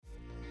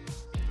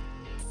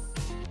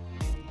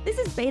This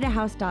is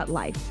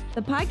BetaHouse.life,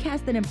 the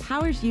podcast that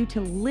empowers you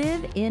to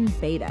live in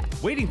beta.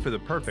 Waiting for the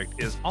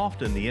perfect is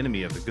often the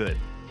enemy of the good,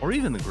 or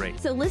even the great.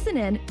 So listen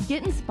in,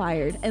 get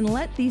inspired, and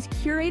let these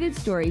curated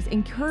stories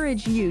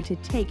encourage you to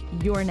take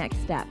your next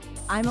step.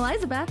 I'm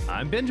Elizabeth.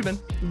 I'm Benjamin.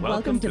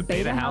 Welcome to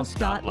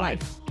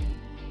BetaHouse.life.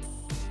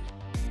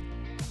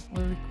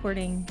 We're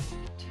recording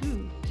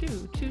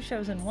two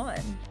shows in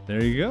one,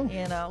 There you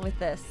go. with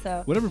this.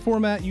 So Whatever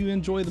format you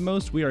enjoy the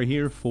most, we are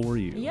here for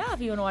you. yeah, if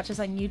you want to watch us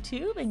on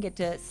YouTube and get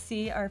to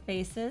see our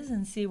faces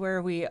and see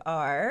where we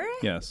are,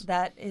 Yes.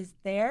 that is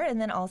there. And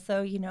then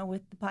also,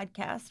 with the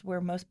podcast, where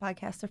most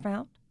podcasts are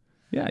found.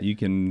 Yeah, you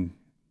can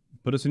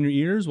put us in your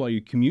ears while you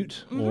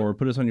commute or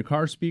put us on your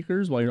car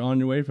speakers while you're on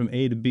your way from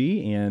A to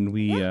B, and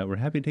we're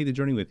happy to take the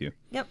journey with you.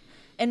 Yep.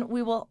 And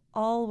we will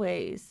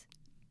always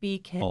be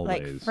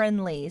Always.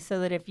 friendly, so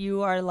that if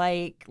you are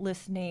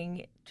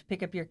listening to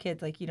pick up your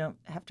kids, you don't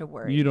have to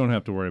worry. You don't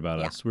have to worry about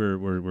Yeah. us.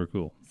 We're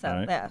cool. So all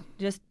right? yeah,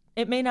 just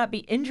it may not be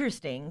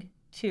interesting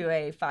to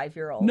a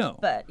 5-year-old. No.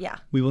 But yeah.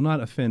 We will not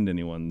offend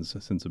anyone's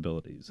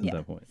sensibilities at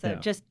that point. So Yeah.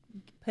 just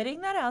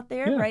putting that out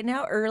there Yeah. right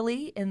now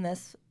early in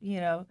this,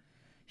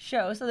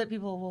 show, so that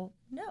people will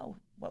know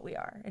what we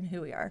are and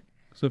who we are.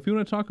 So if you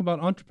want to talk about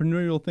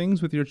entrepreneurial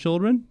things with your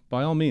children,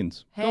 by all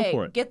means, go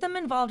for it. Get them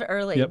involved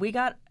early. Yep. We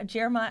got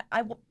Jeremiah.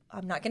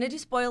 I'm not going to do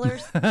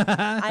spoilers.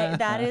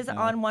 That is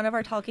on one of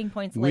our talking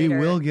points We later.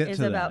 will get is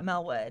to about that.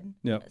 Melwood.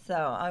 Yep. So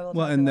I will.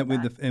 Well, talk and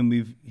about that.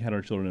 we've had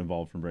our children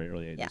involved from very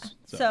early ages.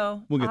 Yeah.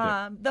 So we'll get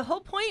there. The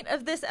whole point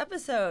of this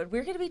episode,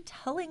 we're going to be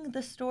telling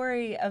the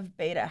story of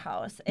Beta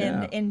House.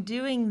 And in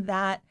doing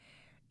that,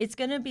 it's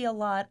going to be a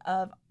lot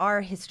of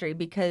our history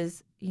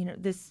because,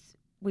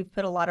 we've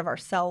put a lot of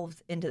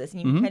ourselves into this.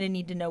 And you kind of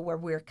need to know where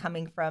we're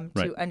coming from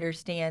to Right.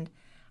 understand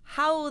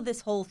how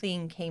this whole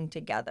thing came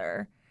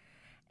together.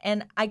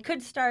 And I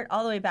could start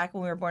all the way back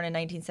when we were born in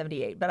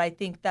 1978, but I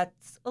think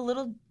that's a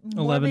little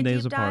more 11 of a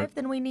days deep apart. dive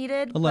than we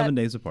needed. 11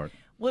 but days apart.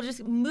 We'll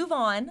just move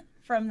on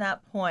from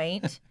that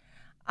point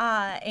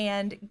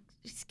and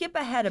skip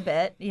ahead a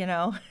bit,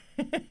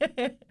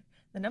 The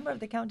number of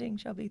the counting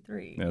shall be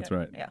 3. That's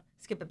right. Yeah,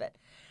 skip a bit.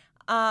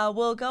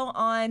 We'll go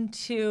on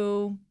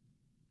to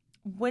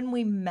when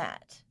we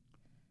met.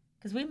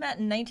 Because we met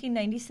in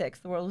 1996.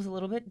 The world was a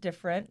little bit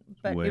different,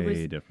 but Way it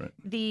was different.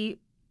 the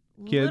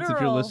Kids, literal,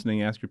 if you're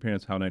listening, ask your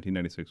parents how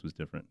 1996 was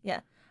different. Yeah.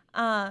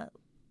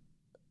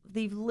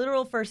 The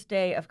literal first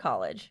day of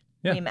college,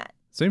 Yeah. we met.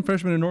 Same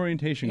freshman and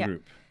orientation Yeah.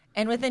 group.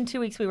 And within 2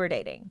 weeks, we were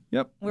dating.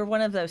 Yep. We're one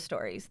of those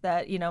stories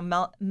that,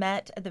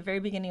 met at the very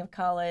beginning of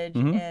college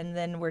and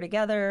then we're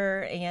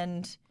together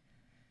and,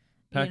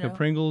 Pack of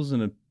Pringles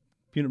and a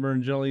peanut butter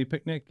and jelly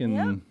picnic. And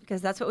yeah,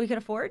 because that's what we could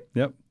afford.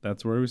 Yep,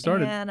 that's where we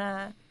started.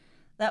 And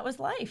that was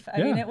life. I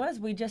Yeah. mean, it was.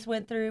 We just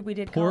went through, we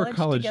did Poor college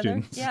college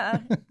together. students.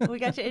 Yeah. We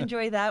got to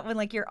enjoy that when,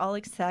 you're all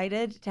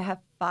excited to have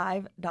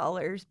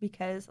 $5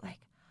 because,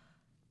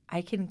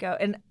 I can go.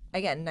 And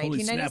again,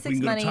 Holy snap, 1996 we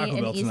can go to money Taco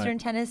in Bell Eastern tonight.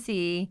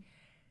 Tennessee,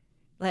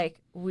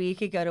 we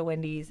could go to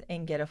Wendy's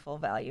and get a full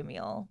value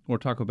meal. Or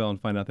Taco Bell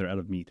and find out they're out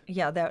of meat.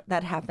 Yeah,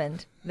 that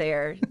happened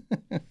there.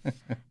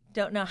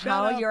 Don't know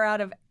how out. you're out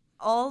of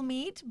all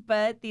meat,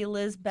 but the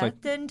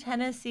Elizabethton,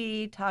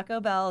 Tennessee Taco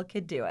Bell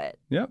could do it.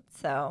 Yep.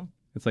 So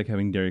It's like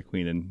having Dairy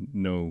Queen and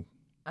no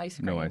ice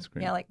cream. No ice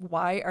cream. Yeah,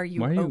 why are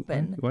you why are you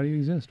open? Why do you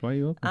exist? Why are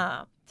you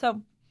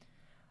open?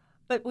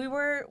 But we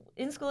were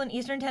in school in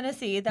Eastern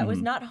Tennessee. That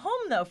was not home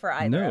though for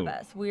either of No.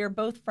 us. We are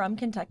both from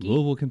Kentucky.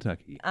 Louisville,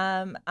 Kentucky.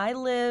 I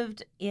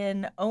lived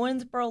in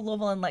Owensboro,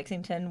 Louisville, and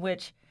Lexington,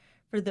 which,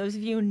 for those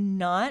of you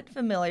not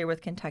familiar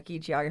with Kentucky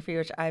geography,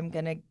 which I'm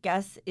going to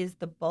guess is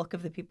the bulk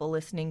of the people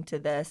listening to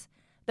this,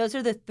 those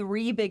are the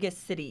 3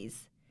 biggest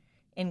cities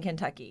in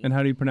Kentucky. And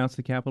how do you pronounce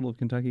the capital of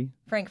Kentucky?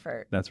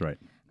 Frankfort. That's right.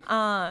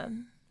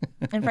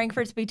 And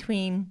Frankfort's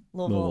between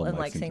Louisville and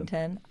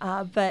Lexington.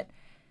 But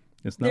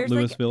It's not there's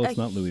Louisville. a It's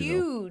not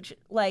Louisville. huge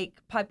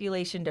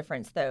population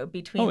difference though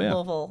between Oh, yeah.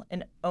 Louisville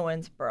and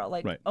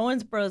Owensboro. Right.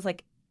 Owensboro is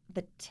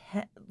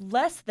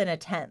less than a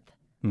tenth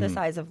the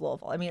size of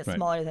Louisville. I mean, it's Right.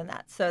 smaller than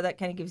that. So that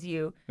kind of gives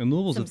you And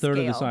Louisville's some a third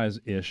of the scale.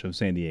 size-ish of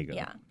San Diego.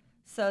 Yeah.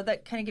 So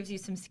that kind of gives you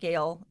some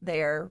scale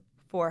there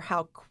for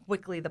how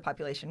quickly the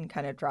population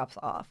kind of drops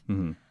off.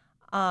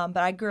 But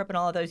I grew up in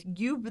all of those.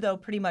 You, though,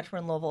 pretty much were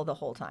in Louisville the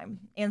whole time,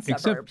 and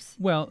suburbs.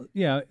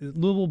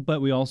 Louisville,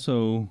 but we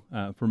also,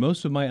 for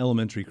most of my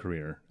elementary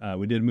career,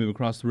 we did move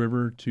across the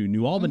river to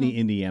New Albany,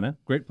 Indiana.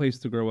 Great place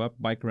to grow up,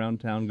 bike around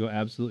town, go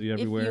absolutely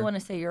everywhere. If you want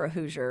to say you're a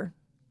Hoosier.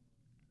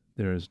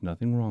 There is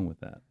nothing wrong with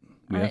that.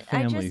 We have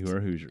family who are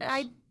Hoosiers.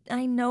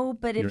 I know,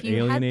 but if You're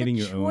you had the alienating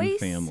your own choice,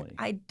 family.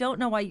 I don't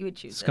know why you would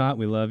choose Scott,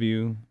 we love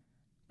you.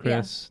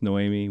 Chris,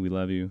 Noemi, we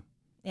love you.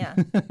 it. Yeah.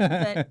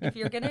 But if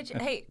you're going to...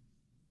 Hey,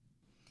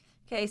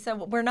 okay,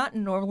 so we're not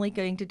normally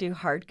going to do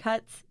hard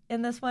cuts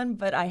in this one,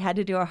 but I had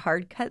to do a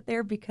hard cut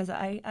there because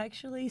I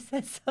actually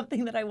said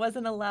something that I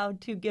wasn't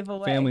allowed to give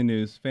away. Family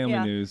news.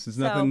 Yeah. It's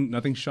So-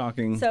 nothing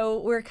shocking.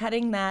 So we're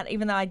cutting that,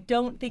 even though I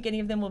don't think any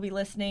of them will be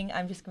listening.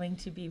 I'm just going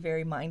to be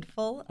very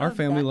mindful. Our of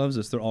family that. loves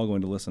us. They're all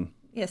going to listen.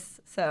 Yes.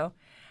 So,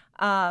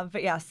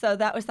 but yeah, so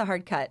that was the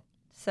hard cut.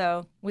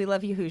 So we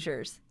love you,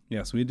 Hoosiers,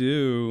 Yes, we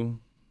do.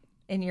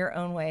 in your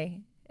own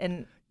way.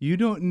 And You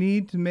don't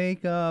need to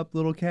make up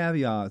little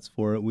caveats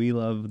for it. We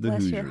love the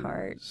Bless Hoosiers. your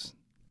heart.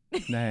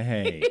 Nah,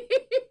 hey.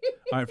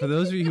 All right, for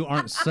those of you who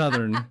aren't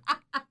Southern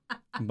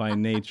by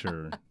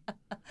nature,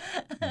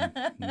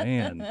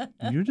 man,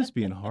 you're just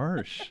being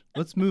harsh.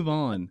 Let's move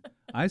on.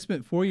 I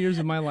spent 4 years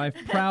of my life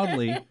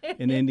proudly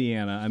in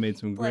Indiana. I made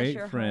some Bless great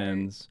your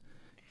friends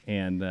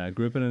and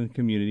grew up in a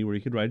community where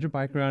you could ride your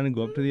bike around and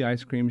go up to the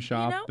ice cream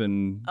shop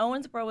and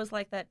Owensboro was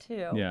like that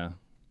too. yeah.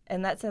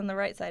 And that's on the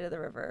right side of the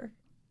river.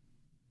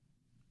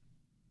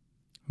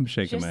 I'm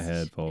shaking my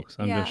head, folks.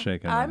 I'm just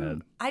shaking my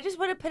head. I just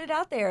want to put it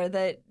out there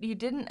that you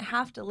didn't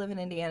have to live in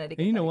Indiana to get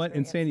And you know that what?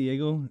 In experience. San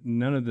Diego,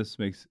 none of this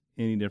makes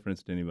any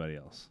difference to anybody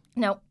else.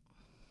 Nope.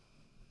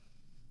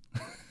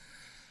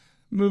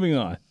 Moving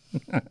on.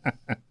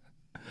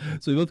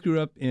 So we both grew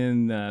up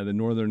in the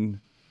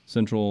northern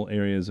central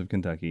areas of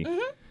Kentucky,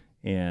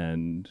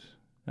 and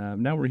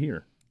now we're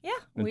here. Yeah.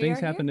 And we things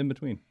are happened here. in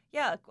between.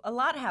 Yeah, a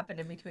lot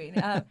happened in between.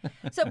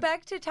 So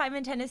back to time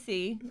in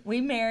Tennessee. We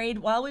married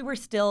while we were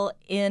still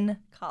in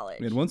college.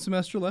 We had 1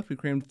 semester left. We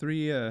crammed 4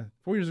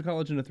 years of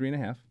college into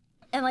 3.5.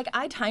 And like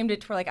I timed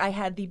it to where like I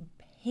had the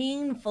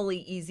painfully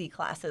easy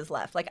classes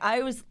left. Like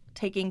I was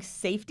taking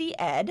safety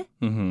ed.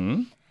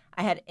 Mm-hmm.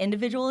 I had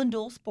individual and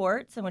dual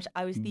sports, in which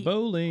I was the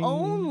Bowling.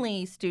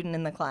 only student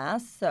in the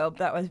class. So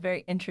that was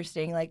very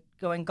interesting, like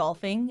going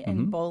golfing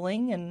and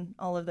bowling and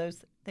all of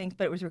those things.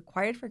 But it was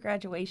required for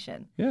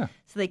graduation. Yeah.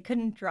 So they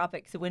couldn't drop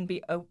it because it wouldn't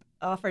be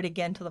offered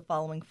again till the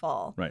following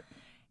fall. Right.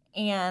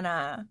 And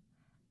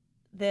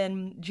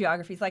then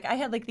geography's like I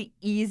had like the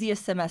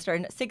easiest semester,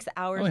 and 6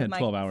 hours I only of had my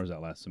 12 hours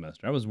that last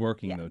semester. I was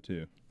working though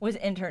too. was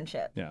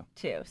internship. Yeah.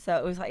 Too. So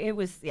it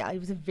was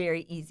a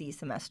very easy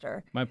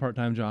semester. My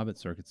part-time job at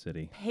Circuit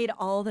City. Paid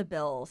all the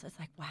bills. It's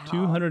like wow.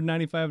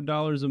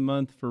 $295 a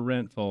month for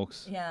rent,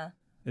 folks. Yeah.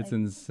 It's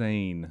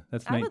insane.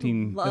 That's I would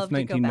love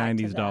to go back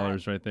to 1990s that.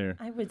 dollars right there.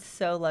 I would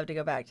so love to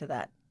go back to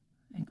that.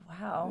 Like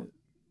wow.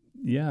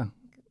 Yeah.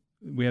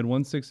 We had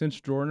 1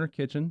 6-inch drawer in our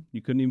kitchen.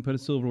 You couldn't even put a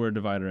silverware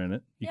divider in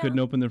it. You Yeah. couldn't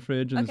open the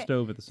fridge and the Okay,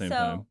 stove at the same so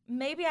time.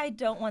 maybe I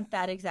don't want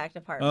that exact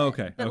apartment. Oh,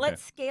 okay, But okay.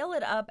 let's scale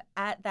it up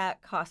at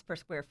that cost per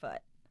square foot.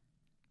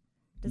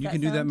 Does You can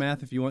do that sound-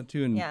 math if you want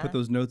to and Yeah. put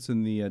those notes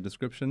in the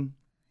description.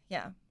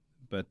 Yeah.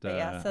 But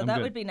Yeah. So I'm that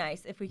good. would be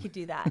nice if we could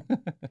do that.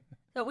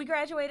 So we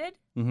graduated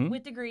Mhm.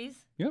 with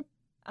degrees. Yep.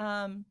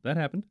 That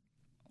happened.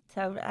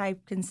 So I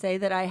can say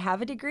that I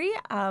have a degree.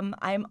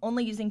 I'm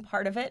only using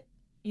part of it,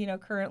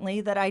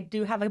 currently, that I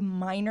do have a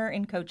minor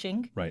in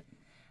coaching. Right.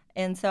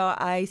 And so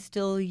I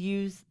still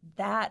use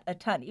that a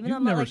ton, even though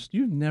I'm not like,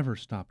 You've never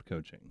stopped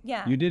coaching.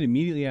 Yeah. You did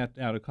immediately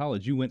out of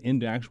college. You went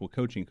into actual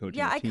coaching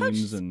yeah, I coach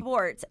teams and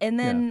sports. And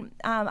then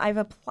I've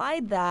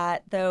applied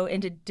that, though,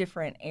 into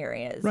different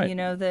areas. Right.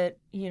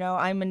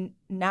 I'm a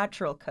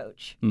natural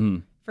coach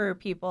Mhm. for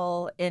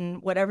people in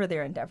whatever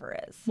their endeavor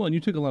is. Well, and you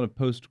took a lot of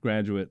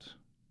postgraduate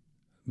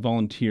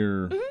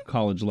volunteer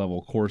college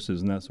level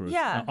courses and that sort of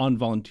Yeah. on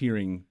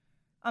volunteering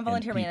On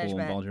volunteer and people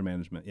management. and volunteer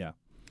management. Yeah.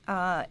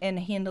 And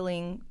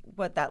handling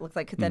what that looks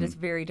like, because that is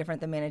very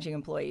different than managing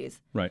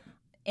employees. Right.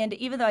 And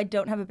even though I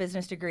don't have a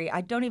business degree,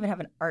 I don't even have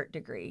an art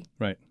degree.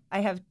 Right.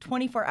 I have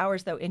 24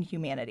 hours, though, in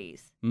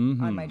humanities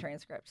on my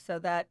transcript. So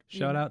that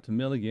Shout out to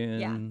Milligan.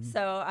 Yeah.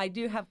 So I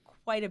do have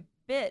quite a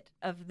bit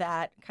of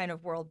that kind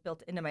of world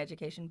built into my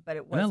education, but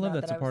it was And I love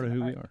not that's that a part was of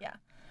in who we art. are.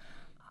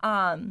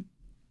 Yeah.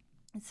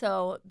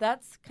 So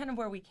that's kind of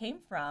where we came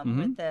from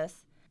with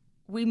this.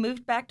 We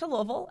moved back to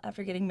Louisville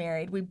after getting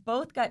married. We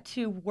both got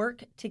to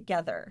work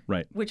together,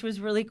 Right. which was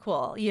really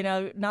cool.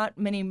 Not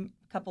many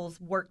couples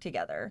work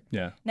together.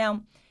 Yeah.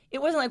 Now,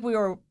 it wasn't like we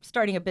were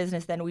starting a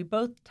business then. We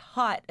both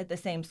taught at the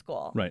same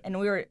school. Right. And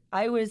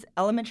I was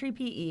elementary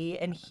PE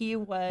and he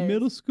was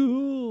Middle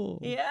school.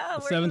 Yeah,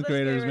 The we're seventh those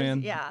graders, gamers.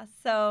 man. Yeah.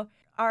 So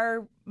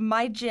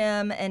my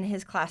gym and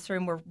his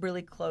classroom were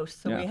really close.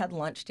 So Yeah. we had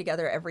lunch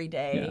together every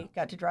day. Yeah.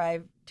 Got to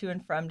drive to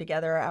and from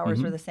together. Our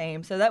hours were the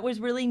same. So that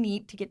was really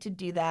neat to get to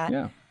do that.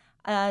 Yeah.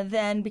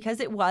 Then because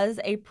it was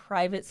a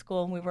private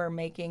school and we were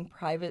making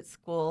private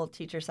school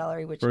teacher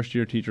salary, which First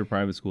year teacher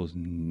private school is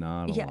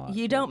not a lot.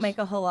 you don't folks. make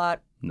a whole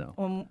lot. No.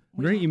 When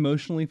we Very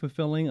emotionally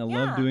fulfilling. I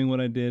Yeah. love doing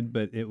what I did,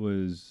 but it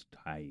was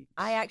tight.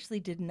 I actually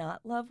did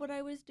not love what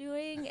I was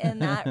doing,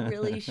 and that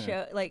really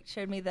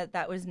showed me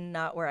that was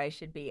not where I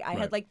should be. I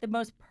had Right. the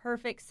most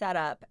perfect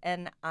setup,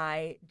 and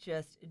I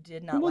just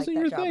did It not like wasn't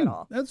that your job thing. at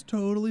all. That's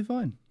totally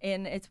fine.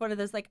 And it's one of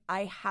those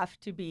I have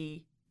to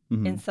be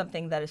Mhm. in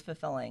something that is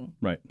fulfilling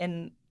Right.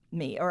 in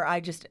me, or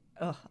I just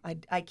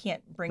I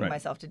can't bring Right.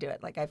 myself to do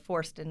it. I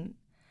forced and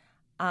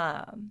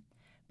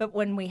but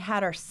when we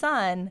had our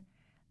son,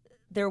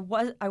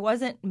 I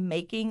wasn't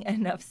making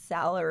enough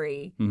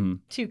salary Mhm.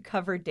 to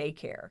cover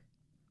daycare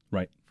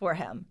Right. for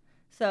him.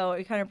 So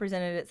it kind of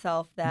presented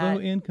itself that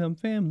Low income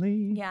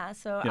family. yeah.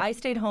 So Yep. I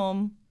stayed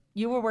home.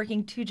 You were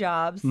working 2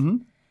 jobs.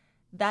 Mhm.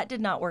 That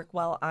did not work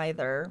well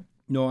either.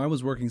 No, I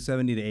was working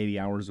 70 to 80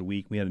 hours a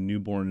week. We had a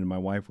newborn, and my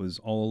wife was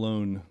all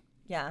alone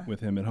Yeah. with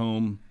him at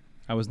home.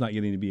 I was not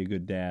getting to be a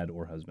good dad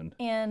or husband.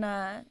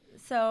 And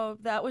so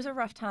that was a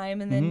rough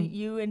time. And then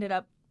you ended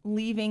up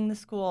leaving the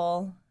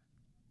school.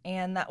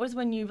 And that was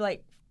when you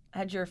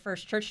had your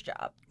first church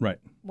job. Right.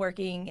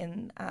 Working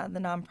in the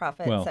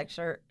nonprofit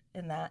sector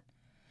in that.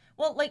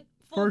 Well,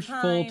 first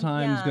full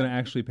time is going to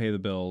actually pay the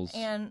bills.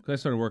 And 'cause I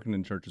started working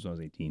in churches when I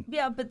was 18.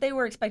 Yeah, but they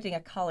were expecting a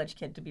college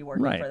kid to be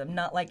working for them,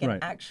 not like an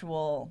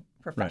actual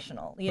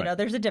professional. You know,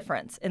 there's a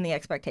difference in the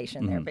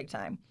expectation there, big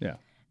time. Yeah.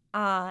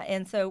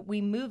 And so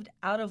we moved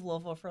out of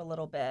Louisville for a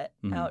little bit,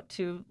 out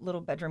to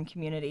Little Bedroom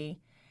Community,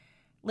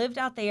 lived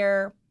out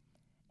there,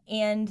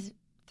 and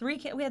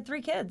we had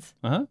 3 kids.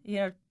 You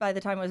know, by the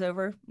time it was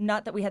over,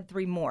 not that we had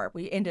 3 more.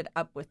 We ended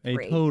up with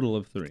 3. A total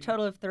of 3.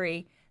 Total of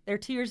 3. They're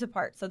 2 years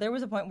apart. So there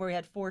was a point where we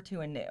had 4,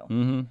 2, and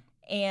new.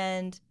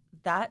 And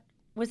that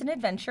was an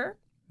adventure.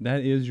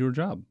 That is your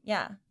job.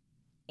 Yeah.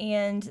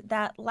 And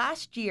that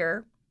last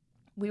year,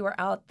 we were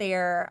out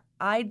there.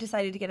 I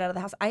decided to get out of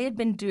the house. I had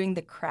been doing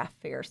the craft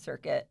fair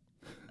circuit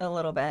a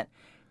little bit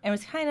and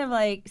was kind of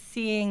like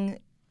seeing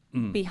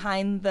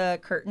behind the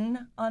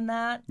curtain on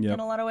that in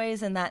a lot of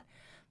ways, and that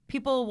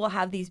people will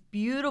have these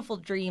beautiful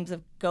dreams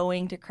of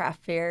going to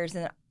craft fairs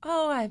and,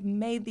 oh, I've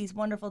made these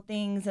wonderful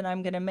things and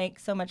I'm going to make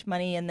so much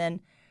money. And then,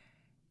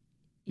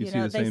 you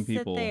know, they sit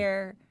sit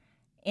there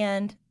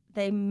and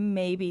they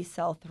maybe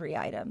sell 3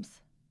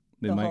 items.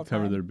 They might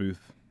cover their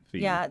booth fee.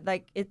 Yeah,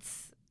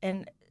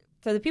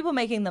 so the people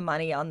making the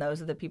money on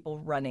those are the people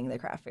running the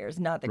craft fairs,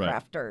 not the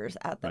crafters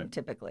at them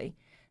typically.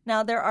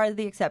 Now, there are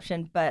the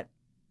exception, but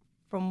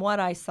from what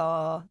I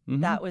saw,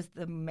 that was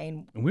the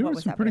main. And we were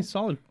some pretty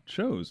solid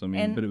shows. I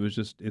mean, but it was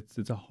just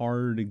it's a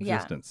hard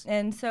existence. Yeah.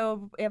 And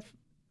so if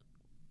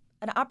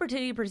an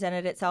opportunity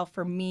presented itself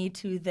for me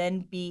to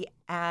then be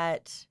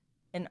at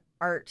an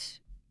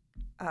art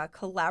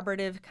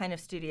collaborative kind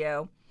of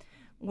studio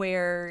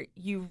where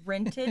you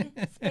rented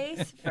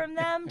space from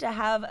them to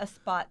have a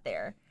spot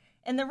there.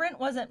 And the rent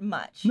wasn't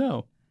much.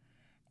 No.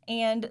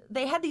 And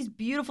they had these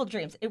beautiful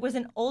dreams. It was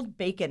an old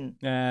bacon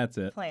That's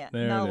it. plant.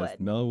 There Melwood.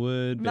 it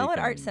is. Melwood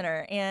Art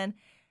Center. And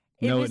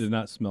it did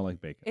not smell like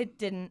bacon. It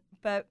didn't,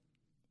 but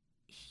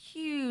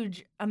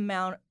huge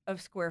amount of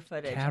square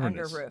footage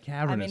under roof.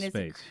 Cavernous it's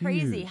space.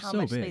 Crazy Huge. how So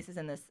much big. space is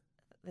in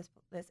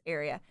this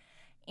area.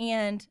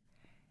 And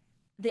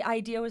the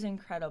idea was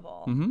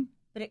incredible.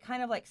 But it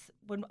kind of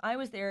when I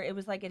was there, it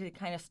was like it had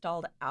kind of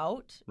stalled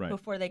out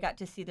before they got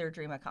to see their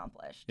dream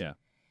accomplished. Yeah.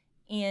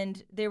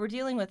 And they were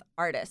dealing with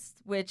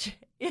artists, which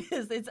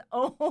is its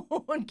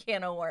own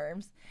can of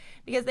worms,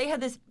 because they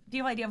had this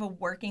idea of a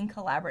working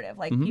collaborative.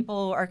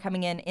 People are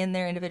coming in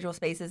their individual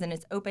spaces, and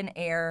it's open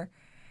air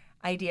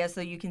idea,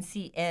 so you can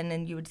see in,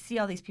 and you would see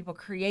all these people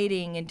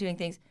creating and doing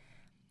things.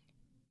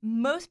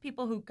 Most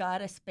people who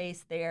got a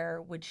space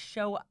there would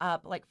show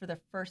up for the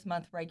first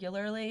month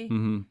regularly,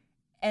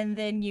 and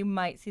then you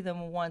might see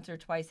them once or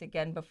twice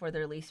again before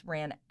their lease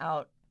ran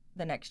out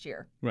the next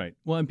year. Right.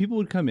 Well, and people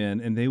would come in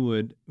and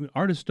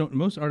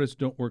most artists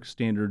don't work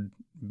standard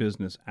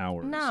business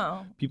hours.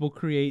 No. People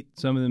create,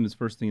 some of them is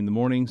first thing in the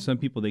morning. Some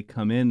people, they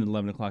come in at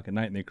 11 o'clock at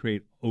night and they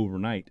create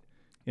overnight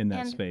in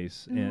that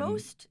space. And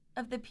most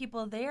of the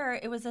people there,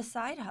 it was a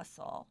side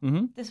hustle.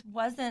 This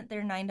wasn't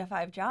their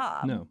 9-to-5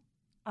 job. No.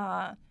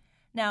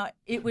 Now,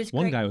 it was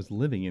One great. guy was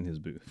living in his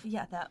booth.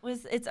 Yeah, that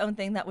was its own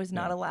thing that was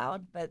not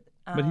allowed. But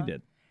he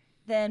did.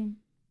 Then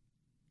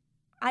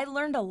I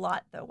learned a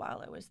lot, though,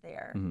 while I was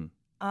there.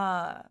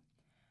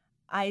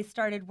 I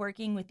started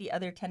working with the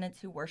other tenants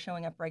who were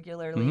showing up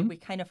regularly. We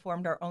kind of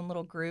formed our own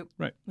little group,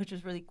 which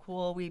was really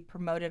cool. We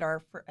promoted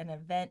an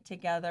event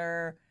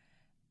together.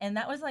 And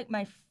that was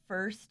my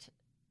first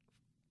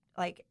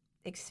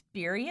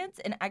experience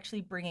in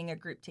actually bringing a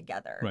group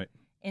together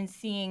and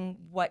seeing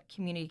what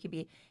community could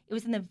be. It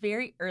was in the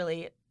very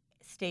early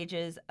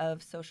stages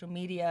of social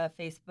media,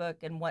 Facebook,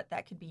 and what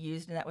that could be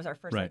used. And that was our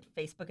first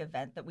Facebook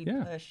event that we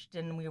pushed,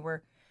 and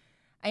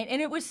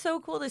and it was so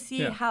cool to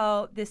see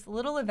how this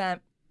little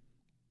event,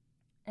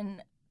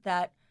 and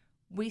that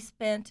we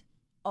spent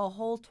a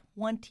whole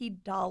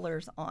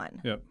 $20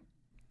 on. Yep.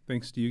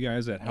 Thanks to you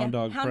guys at Hound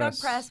Dog Press. Hound Dog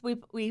Press,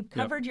 we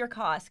covered your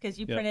costs because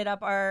you printed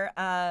up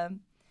our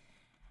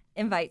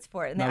invites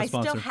for it. And I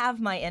still have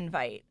my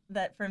invite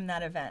from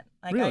that event.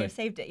 Really? I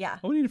saved it, yeah.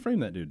 Oh, we need to frame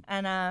that, dude.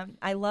 And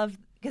I love,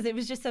 because it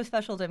was just so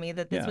special to me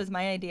that this was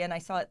my idea and I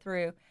saw it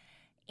through.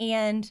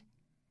 And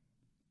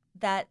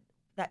that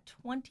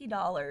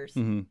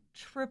 $20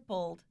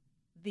 tripled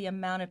the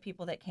amount of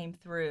people that came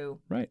through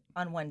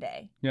on one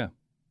day. Yeah.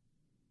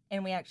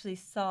 And we actually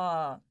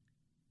saw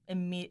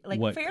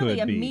What fairly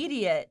could be.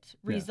 immediate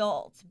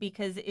results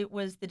because it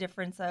was the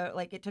difference of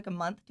it took a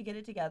month to get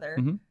it together.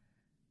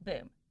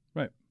 Boom.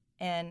 Right.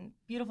 And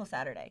beautiful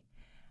Saturday.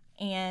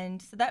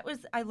 And so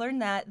I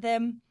learned that.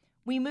 Then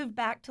we moved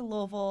back to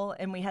Louisville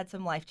and we had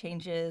some life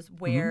changes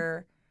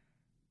where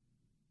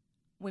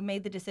we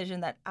made the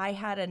decision that I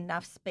had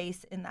enough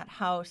space in that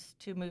house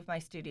to move my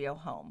studio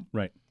home.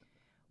 Right.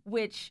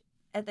 Which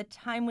at the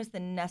time was the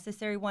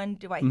necessary one.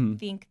 Do I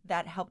think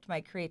that helped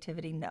my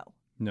creativity? No.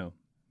 No.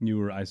 You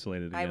were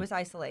isolated again. I was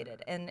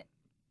isolated. And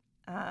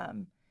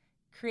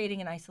creating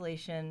in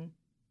isolation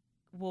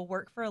will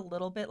work for a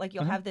little bit. Like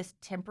you'll Uh-huh. have this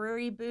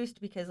temporary boost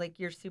because like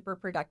you're super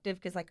productive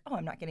because like, oh,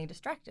 I'm not getting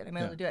distracted. I'm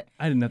able to do it.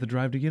 I didn't have to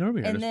drive to get over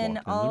here. I And just then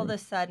walked in all the of room. a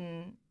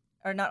sudden,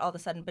 or not all of a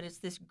sudden, but it's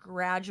this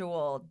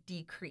gradual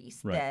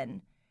decrease Right.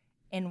 then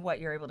in what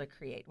you're able to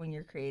create when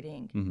you're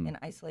creating Mhm. in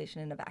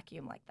isolation in a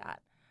vacuum like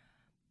that.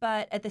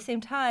 But at the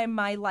same time,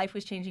 my life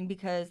was changing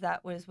because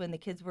that was when the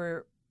kids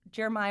were,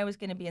 Jeremiah was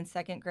going to be in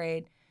second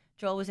grade,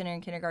 Joel was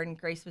entering kindergarten,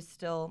 Grace was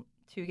still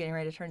 2, getting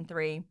ready to turn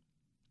 3.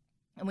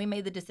 And we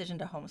made the decision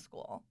to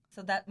homeschool.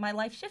 So that my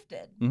life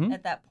shifted Mhm.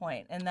 at that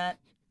point, and that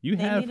You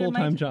they had a needed my-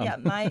 full-time job.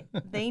 Yeah,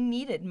 they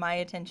needed my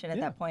attention at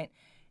Yeah. that point.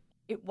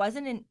 It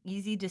wasn't an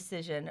easy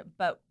decision,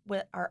 but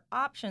what our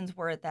options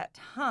were at that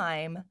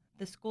time,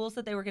 the schools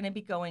that they were going to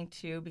be going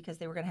to, because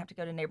they were going to have to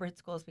go to neighborhood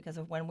schools because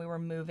of when we were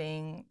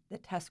moving, the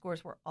test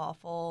scores were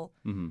awful,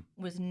 Mhm.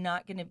 was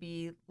not going to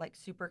be like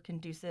super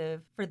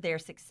conducive for their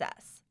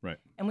success. Right.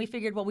 And we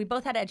figured, well, we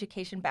both had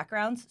education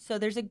backgrounds, so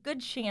there's a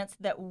good chance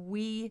that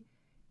we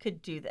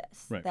could do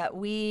this, Right. that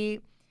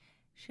we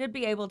should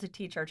be able to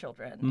teach our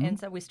children. Mhm. And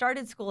so we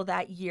started school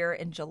that year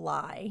in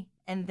July,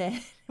 and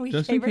then we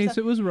Just gave in case ourselves-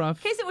 it was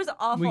rough. in case it was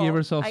awful. We gave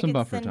ourselves I some could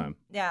buffer send- time.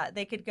 Yeah,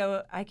 they could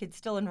go. I could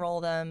still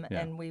enroll them, Yeah.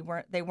 and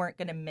they weren't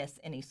going to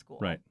miss any school.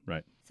 Right,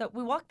 right. So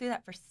we walked through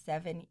that for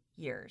 7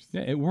 years.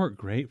 Yeah, it worked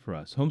great for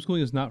us.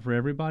 Homeschooling is not for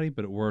everybody,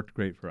 but it worked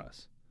great for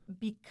us.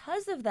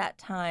 Because of that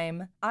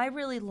time, I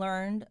really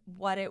learned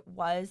what it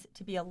was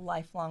to be a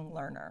lifelong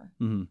learner.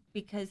 Mhm.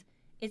 Because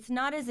it's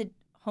not as a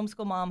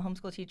homeschool mom,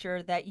 homeschool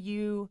teacher that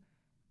you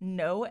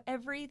know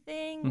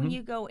everything when Mhm.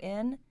 you go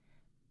in,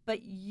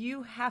 but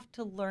you have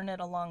to learn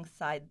it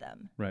alongside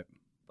them. Right.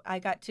 I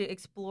got to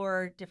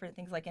explore different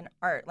things like in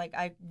art. Like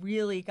I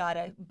really got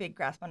a big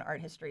grasp on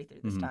art history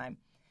through this Mhm. time.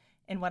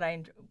 And what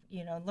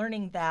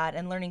learning that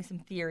and learning some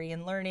theory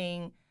and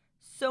learning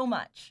so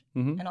much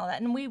Mhm. and all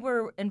that. And we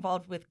were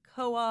involved with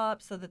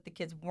co-ops so that the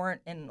kids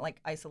weren't in like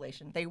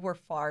isolation. They were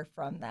far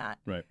from that.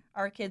 Right.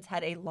 Our kids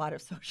had a lot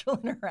of social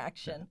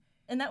interaction.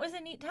 And that was a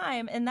neat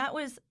time. And that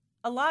was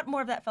a lot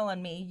more of that fell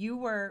on me. You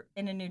were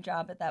in a new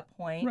job at that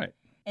point. Right.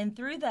 And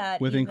through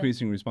that, With even-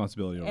 increasing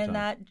responsibility over and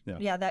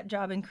time. that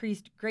job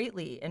increased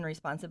greatly in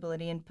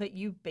responsibility and put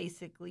you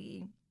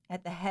basically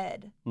at the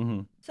head.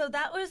 Mm-hmm. So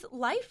that was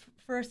life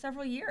for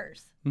several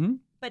years. Mm-hmm.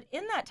 But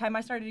in that time,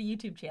 I started a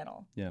YouTube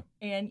channel. Yeah.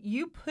 And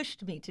you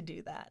pushed me to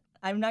do that.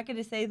 I'm not going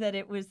to say that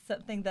it was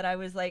something that I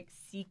was like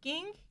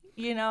seeking.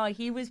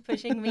 He was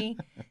pushing me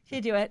to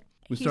do it.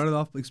 We started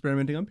off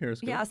experimenting on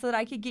Periscope. Yeah, so that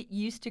I could get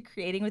used to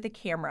creating with a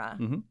camera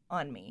Mhm.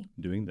 on me.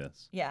 Doing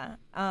this. Yeah.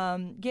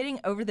 Getting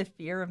over the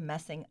fear of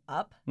messing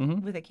up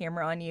Mhm. with a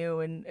camera on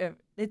you. And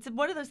it's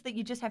one of those that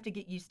you just have to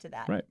get used to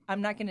that. Right.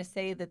 I'm not going to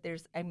say that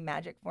there's a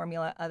magic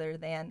formula other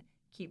than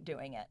keep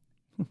doing it.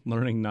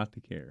 Learning not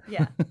to care.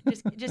 Yeah.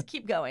 just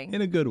keep going.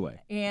 In a good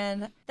way.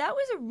 And that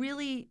was a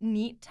really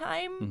neat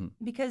time Mhm.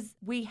 because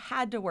we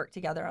had to work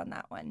together on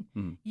that one.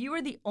 Mhm. You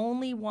were the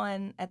only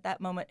one at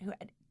that moment who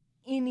had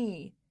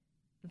any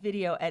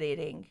video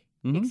editing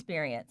Mhm.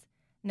 experience.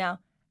 Now,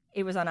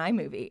 it was on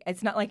iMovie.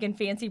 It's not like in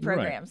fancy Right.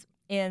 programs.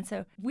 And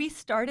so we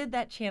started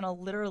that channel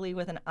literally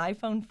with an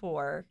iPhone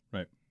 4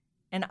 Right.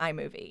 and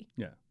iMovie.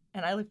 Yeah.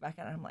 And I look back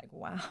at it and I'm like,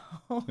 wow.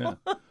 Yeah.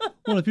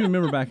 Well, if you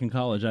remember back in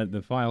college,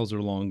 the files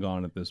are long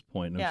gone at this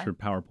point. And I'm Yeah. sure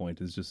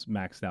PowerPoint is just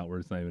maxed out where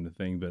it's not even a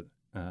thing. But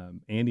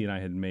Andy and I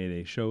had made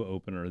a show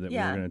opener that we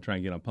Yeah. were going to try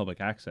and get on public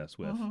access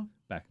with Mhm.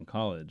 back in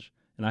college.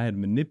 And I had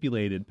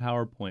manipulated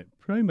PowerPoint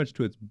pretty much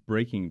to its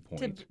breaking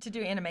point to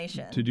do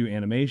animation. to do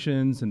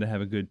animations and to have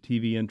a good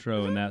TV intro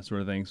Mm-hmm. and that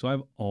sort of thing. So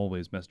I've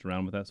always messed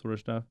around with that sort of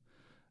stuff.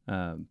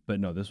 But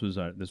no, this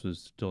was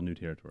still new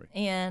territory.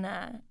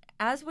 And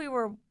as we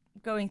were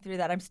going through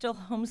that, I'm still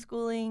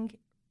homeschooling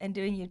and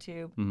doing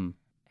YouTube, Hmm.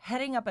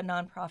 heading up a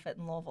nonprofit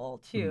in Louisville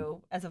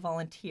too as a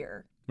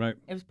volunteer. Right.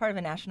 It was part of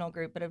a national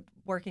group, but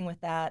working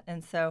with that.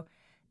 And so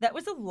that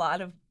was a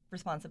lot of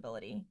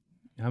responsibility.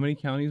 How many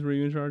counties were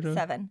you in charge of?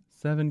 7.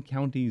 7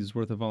 counties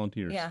worth of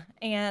volunteers. Yeah.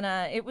 And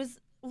it was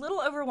a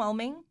little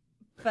overwhelming,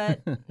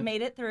 but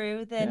made it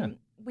through. Then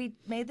we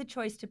made the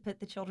choice to put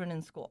the children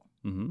in school.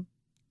 Hmm.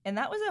 And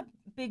that was a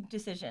big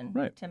decision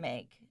Right. to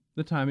make.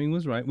 The timing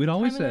was right. We'd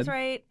always Timing was said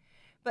right,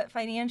 but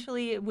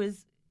financially it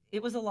was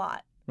a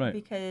lot. Right.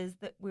 Because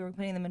we were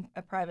putting them in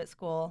a private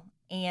school,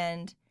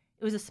 and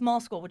it was a small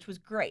school, which was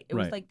great. It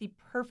was Right. like the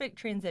perfect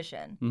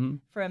transition Hmm.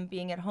 from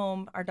being at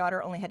home. Our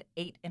daughter only had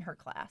 8 in her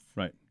class.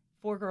 Right.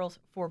 4 girls,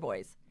 4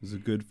 boys. It was a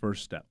good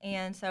first step.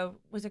 And so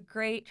it was a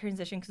great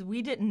transition because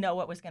we didn't know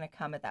what was going to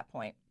come at that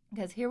point.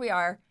 Because here we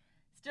are,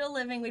 still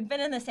living. We'd been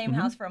in the same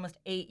house for almost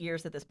 8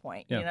 years at this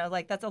point. Yeah. You know,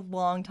 like that's a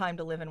long time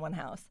to live in one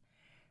house.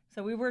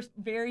 So we were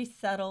very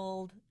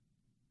settled,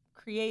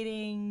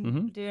 creating,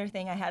 Mhm. doing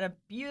everything. I had a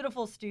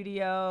beautiful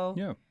studio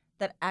Yeah.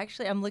 that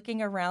actually I'm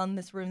looking around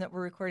this room that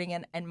we're recording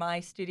in, and my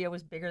studio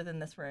was bigger than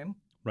this room.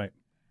 Right.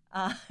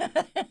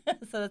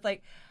 So it's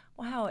like,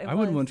 wow. I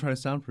wouldn't want to try to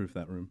soundproof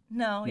that room.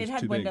 No, It it was had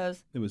too big.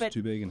 windows. It was but,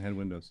 too big and had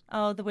windows.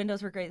 Oh, the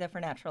windows were great though for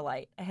natural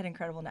light. I had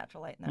incredible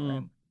natural light in that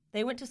room.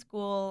 They went to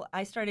school.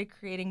 I started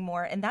creating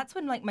more. And that's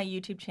when like my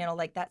YouTube channel,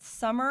 like that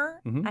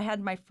summer, I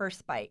had my first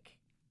spike.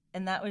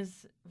 And that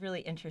was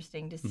really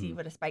interesting to see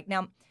what a spike.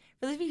 Now,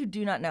 for those of you who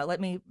do not know, let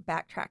me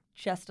backtrack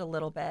just a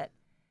little bit.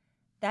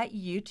 That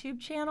YouTube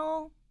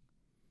channel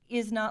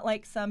is not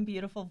like some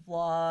beautiful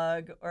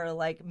vlog or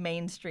like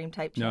mainstream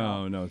type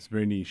channel. No, it's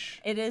very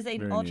niche. It is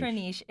an ultra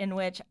niche in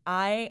which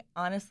I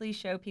honestly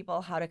show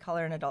people how to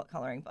color in adult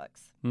coloring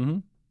books. Mm-hmm.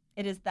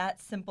 It is that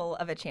simple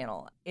of a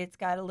channel. It's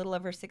got a little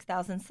over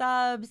 6,000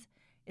 subs.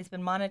 It's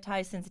been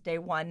monetized since day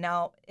one.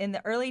 Now, in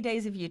the early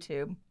days of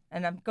YouTube,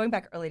 and I'm going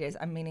back early days,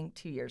 I'm meaning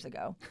 2 years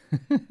ago.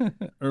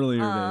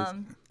 Earlier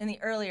days. In the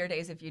earlier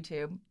days of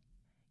YouTube,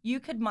 you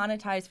could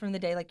monetize from the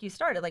day like you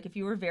started. Like if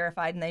you were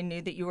verified and they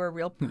knew that you were a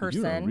real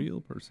person. You're a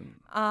real person.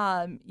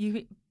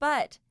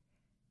 But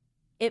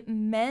it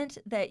meant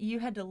that you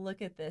had to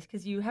look at this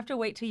because you have to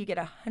wait till you get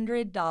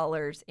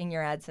 $100 in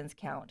your AdSense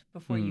count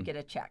before you get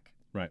a check.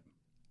 Right.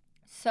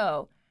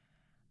 So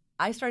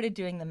I started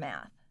doing the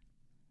math,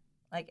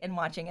 like, and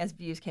watching as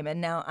views came in.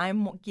 Now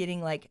I'm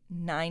getting like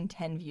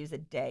 9-10 views a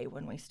day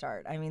when we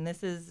start. I mean,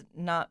 this is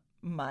not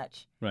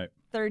much. Right.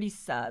 30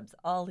 subs,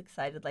 all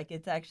excited. Like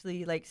it's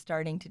actually like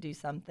starting to do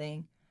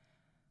something.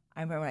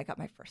 I remember when I got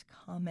my first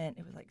comment,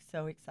 it was like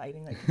so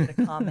exciting, like to get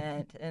a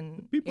comment,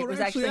 and People it are was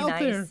actually actually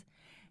out nice. there.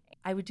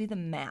 I would do the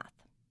math.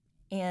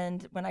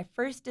 And when I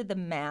first did the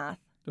math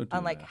Don't do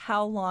on like that.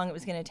 how long it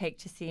was going to take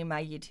to see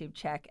my YouTube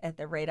check at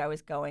the rate I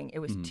was going, it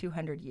was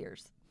 200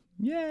 years.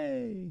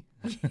 Yay.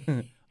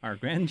 Our So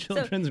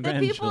grandchildren's the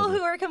grandchildren. people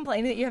who are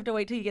complaining that you have to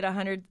wait till you get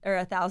 100 or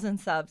 1,000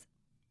 subs,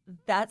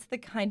 that's the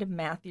kind of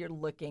math you're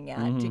looking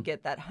at to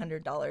get that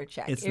 $100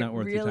 check. It's It not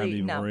worth your time to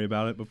even worry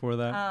about it before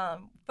that.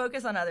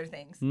 Focus on other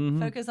things.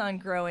 Focus on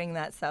growing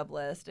that sub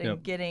list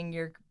and getting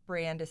your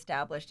brand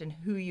established and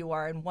who you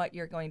are and what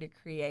you're going to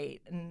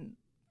create, and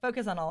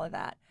focus on all of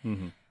that.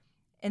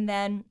 And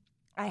then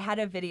I had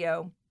a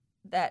video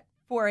that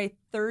for a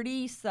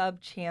 30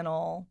 sub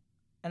channel,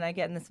 and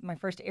again, this is my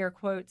first air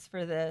quotes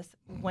for this,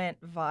 went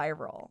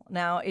viral.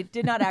 Now, it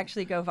did not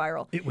actually go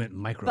viral. It went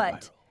micro But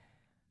viral.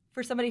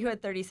 for somebody who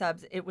had 30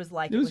 subs, it was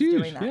like It was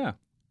doing huge, that. yeah.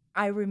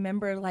 I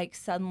remember like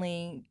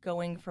suddenly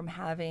going from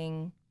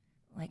having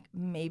like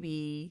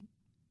maybe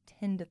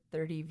 10 to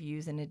 30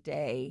 views in a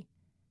day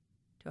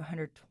to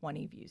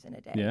 120 views in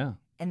a day. Yeah.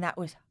 And that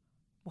was,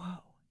 whoa.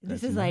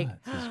 This That's is like,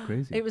 nuts. It's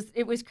crazy.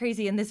 It was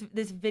crazy. And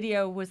this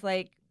video was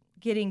like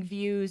getting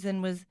views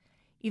and was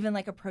even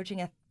like approaching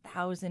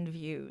 1,000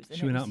 views. And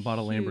She it went was out and bought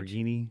a huge.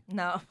 Lamborghini.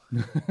 No.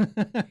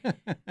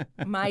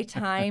 My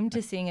time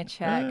to seeing a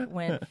check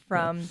went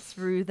from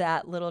through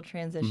that little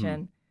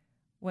transition,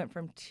 went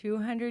from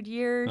 200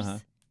 years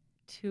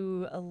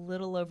to a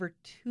little over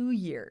 2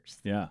 years.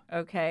 Yeah.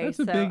 Okay. That's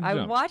so a big I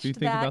jump. watched if you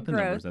think that about the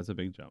growth. numbers, that's a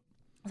big jump.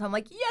 So I'm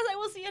like, yes, I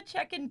will see a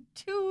check in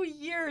 2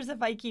 years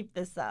if I keep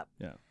this up.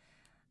 Yeah.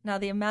 Now,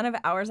 the amount of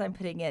hours I'm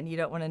putting in, you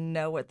don't want to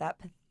know what that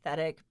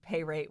pathetic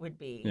pay rate would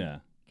be. Yeah.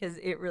 Because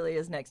it really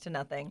is next to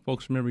nothing.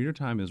 Folks, remember, your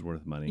time is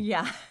worth money.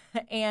 Yeah.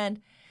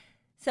 And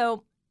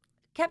so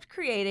kept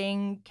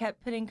creating,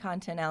 kept putting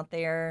content out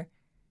there.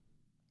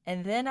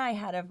 And then I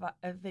had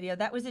a video.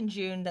 That was in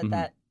June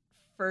that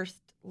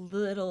first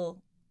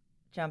little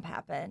jump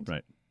happened.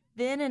 Right.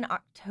 Then in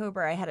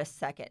October, I had a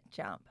second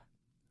jump.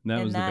 That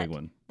And was the big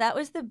one. That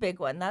was the big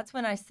one. That's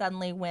when I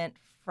suddenly went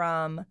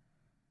from,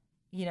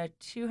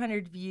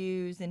 200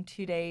 views in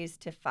 2 days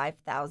to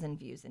 5,000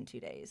 views in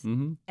 2 days.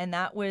 Mm-hmm. And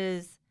that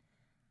was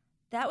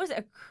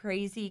a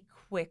crazy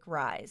quick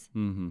rise.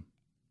 Mm-hmm.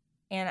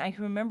 And I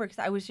remember because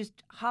I was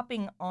just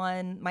hopping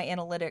on my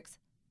analytics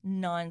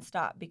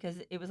nonstop because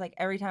it was like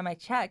every time I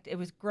checked, it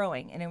was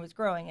growing and it was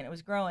growing and it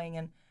was growing.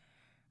 And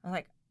I was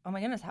like, oh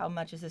my goodness, how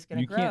much is this going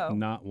to grow? You can't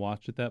not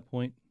watch at that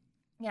point.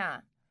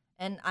 Yeah.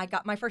 And I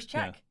got my first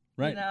check.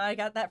 Yeah, right. I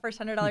got that first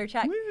 $100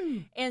 check.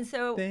 Woo! And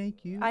so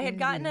Thank you. I had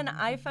gotten an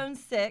iPhone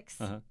 6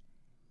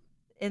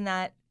 in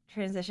that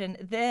transition.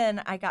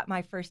 Then I got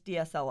my first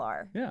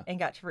DSLR and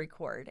got to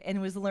record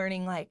and was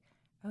learning like,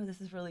 oh, this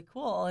is really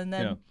cool. And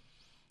then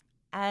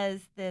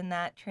as then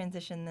that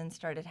transition then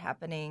started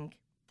happening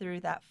through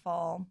that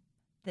fall,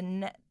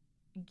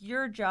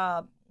 your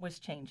job was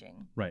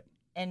changing. Right.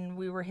 And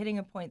we were hitting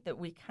a point that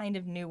we kind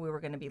of knew we were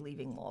going to be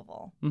leaving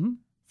Louisville. Mm-hmm.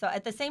 So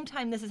at the same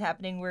time this is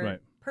happening, we're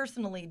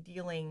personally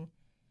dealing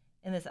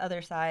in this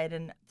other side.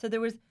 And so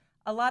there was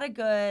a lot of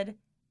good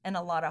and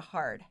a lot of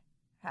hard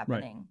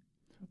happening,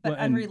 but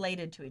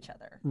unrelated to each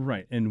other.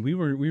 Right. And we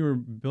were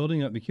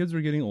building up, the kids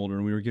were getting older,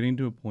 and we were getting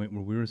to a point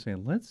where we were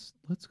saying, let's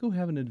go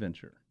have an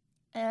adventure.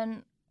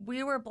 And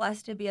we were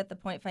blessed to be at the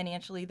point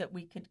financially that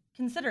we could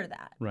consider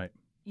that. Right.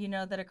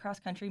 That a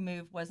cross-country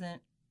move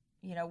wasn't,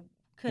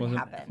 could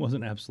happen.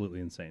 Wasn't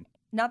absolutely insane.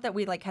 Not that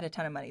we had a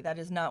ton of money. That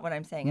is not what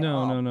I'm saying at No,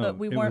 all. no, no. But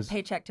we It weren't was-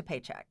 paycheck to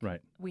paycheck.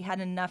 Right. We had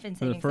enough in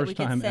For the savings that we first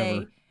could time say,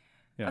 ever.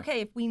 Yeah.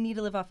 okay, if we need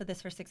to live off of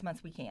this for 6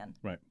 months, we can.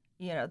 Right.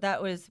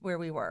 That was where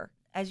we were.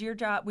 As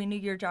we knew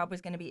your job was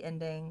going to be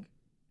ending.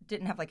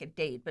 Didn't have a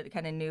date, but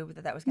kind of knew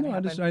that was going to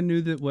happen. I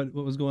knew that what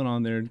was going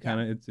on there, it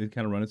kind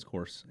of run its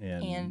course,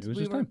 and it was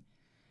we just time.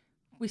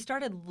 we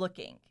started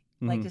looking,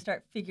 like to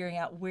start figuring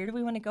out where do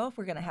we want to go if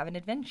we're going to have an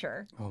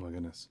adventure. Oh my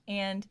goodness.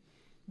 And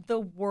the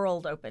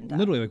world opened up.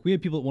 Literally, like we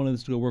had people that wanted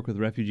us to go work with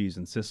refugees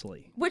in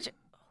Sicily. Which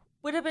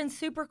would have been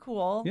super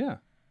cool. Yeah.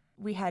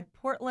 We had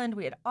Portland,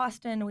 we had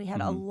Austin, we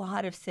had a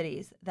lot of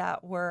cities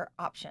that were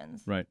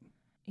options. Right.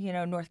 You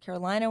know, North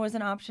Carolina was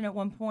an option at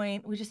one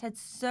point. We just had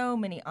so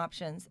many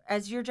options.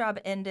 As your job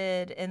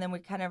ended, and then we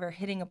kind of are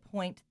hitting a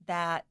point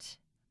that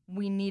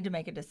we need to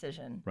make a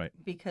decision. Right.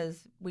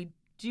 Because we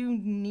do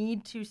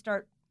need to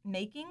start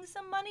making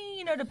some money,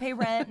 you know, to pay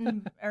rent,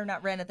 and, or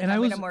not rent at the time,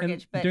 we had a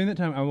mortgage. But during that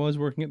time, I was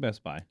working at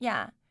Best Buy.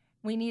 yeah,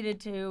 we needed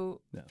to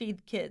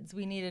feed kids.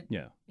 We needed,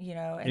 you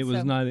know. And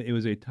it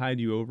was a tide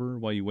you over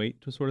while you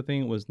wait to sort of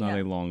thing. It was not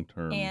a long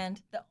term.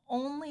 And the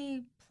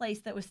only place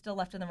that was still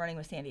left in the running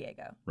was San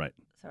Diego. Right.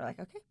 So we're like,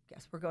 okay,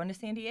 guess we're going to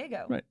San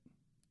Diego. Right.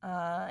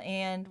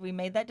 And we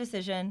made that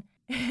decision,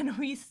 and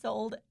we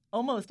sold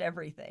almost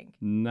everything.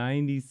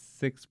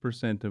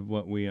 96% of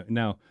what we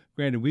now.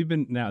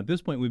 Granted, at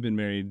this point we've been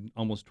married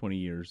almost 20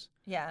 years.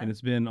 Yeah. And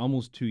it's been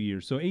almost 2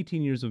 years, so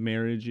 18 years of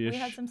marriage-ish. We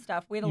had some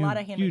stuff. We had a lot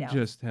of hand-me-downs. You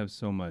just have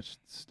so much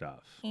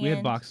stuff. We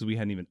had boxes we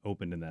hadn't even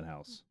opened in that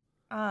house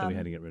that we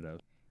had to get rid of.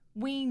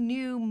 We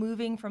knew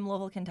moving from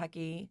Louisville,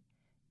 Kentucky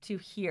to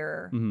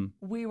here,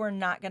 we were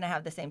not going to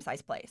have the same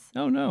size place.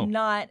 Oh, no.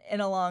 Not in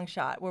a long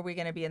shot were we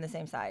going to be in the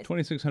same size.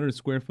 2,600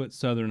 square foot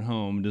southern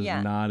home does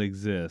not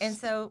exist. And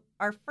so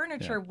our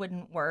furniture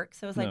wouldn't work.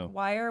 So it was like,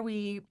 why are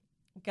we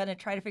going to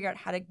try to figure out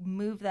how to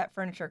move that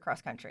furniture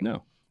across country?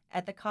 No.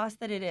 At the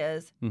cost that it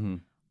is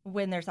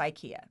when there's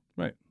IKEA.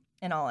 Right.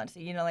 In all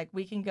honesty, you know, like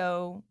we can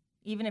go,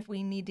 even if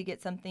we need to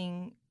get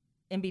something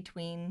in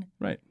between.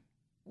 Right.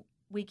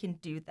 We can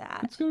do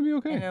that. It's going to be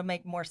okay. And it'll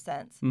make more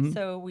sense.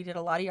 So we did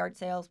a lot of yard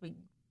sales. We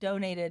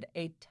donated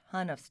a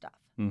ton of stuff.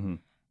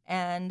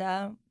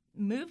 And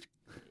moved.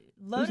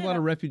 There's a lot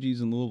of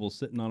refugees in Louisville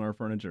sitting on our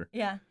furniture.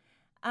 Yeah.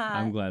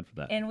 I'm glad for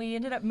that. And we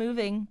ended up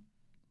moving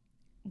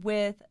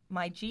with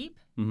my Jeep,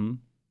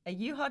 a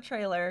U-Haul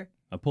trailer.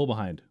 A pull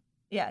behind.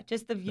 Yeah,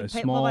 just the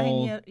small...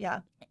 pull behind.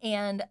 Yeah.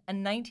 And a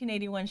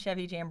 1981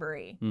 Chevy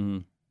Jamboree.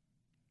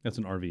 That's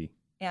an RV.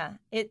 Yeah,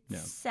 it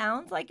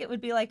sounds like it would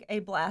be like a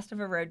blast of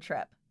a road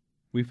trip.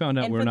 We found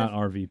out we're not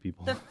RV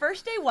people. The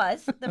first day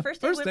went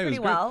pretty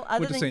well.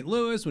 Went to St.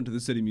 Louis, went to the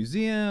City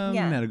Museum,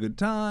 had a good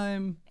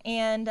time.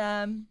 And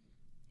then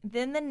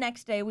the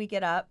next day we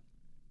get up,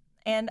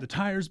 and the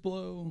tires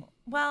blow.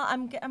 Well,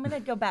 I'm going to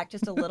go back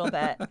just a little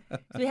bit. So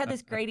we had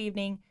this great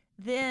evening.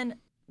 Then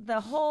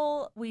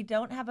we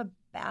don't have a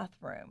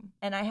bathroom,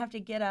 and I have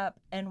to get up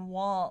and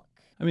walk.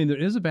 I mean, there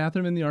is a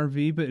bathroom in the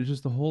RV, but it's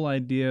just the whole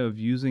idea of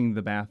using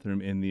the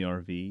bathroom in the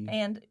RV.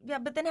 And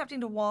but then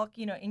having to walk,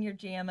 you know, in your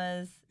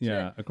jammas.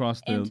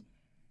 Across the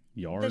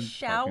yard. The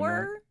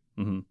shower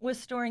was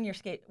storing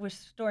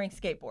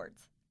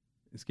skateboards.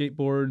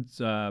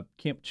 Skateboards,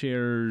 camp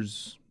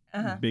chairs,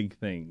 big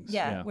things.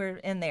 Yeah, we're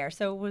in there.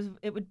 So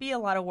it would be a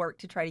lot of work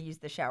to try to use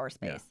the shower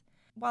space. Yeah.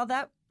 While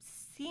that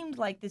seemed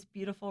like this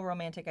beautiful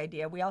romantic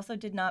idea, we also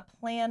did not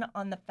plan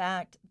on the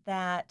fact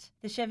that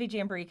the Chevy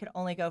Jamboree could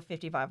only go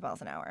 55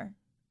 miles an hour.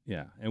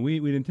 Yeah, and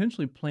we'd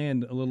intentionally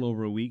planned a little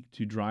over a week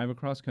to drive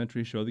across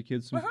country, show the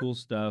kids some cool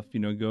stuff. You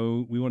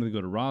know, we wanted to go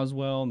to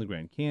Roswell and the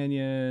Grand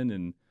Canyon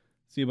and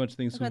see a bunch of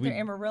things. We went to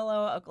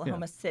Amarillo,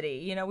 Oklahoma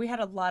City. You know, we had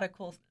a lot of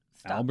cool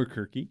stuff.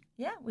 Albuquerque.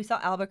 Yeah, we saw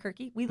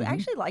Albuquerque. We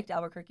actually liked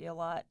Albuquerque a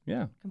lot.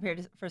 Yeah. Compared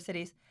to for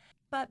cities,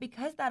 but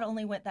because that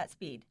only went that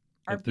speed.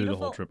 Our beautiful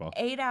the whole trip off.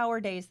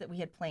 8-hour days that we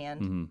had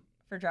planned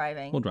for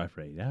driving. We'll drive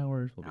for 8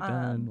 hours. We'll be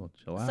done. We'll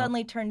chill out.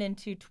 Suddenly turned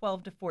into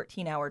 12 to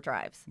 14-hour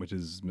drives. Which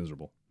is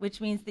miserable.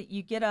 Which means that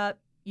you get up,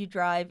 you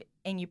drive,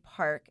 and you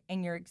park,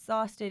 and you're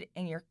exhausted,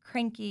 and you're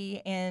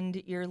cranky,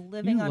 and you're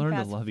living on fast food. You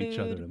learn to love each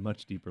other at a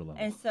much deeper level.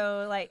 And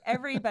so, like,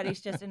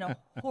 everybody's just in a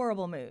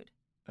horrible mood.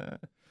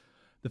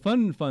 The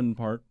fun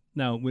part.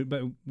 Now,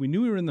 we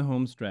knew we were in the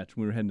home stretch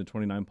when we were heading to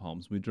 29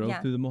 Palms. We drove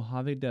through the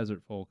Mojave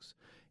Desert, folks.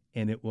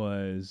 And it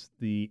was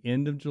the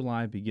end of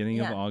July, beginning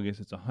of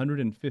August. It's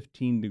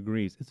 115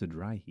 degrees. It's a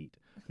dry heat,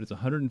 but it's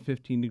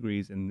 115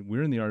 degrees, and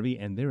we're in the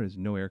RV, and there is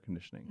no air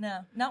conditioning. No,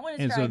 not when it's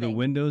driving. And so the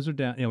windows are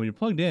down. You know, when you're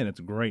plugged in, it's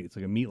great. It's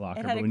like a meat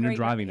locker. But when you're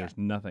driving, there's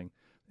nothing.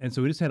 And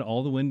so we just had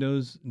all the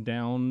windows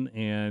down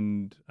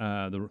and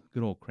the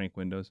good old crank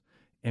windows,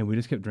 and we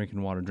just kept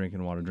drinking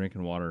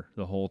water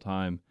the whole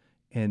time.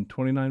 And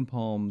 29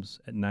 Palms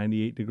at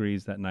 98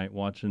 degrees that night,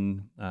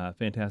 watching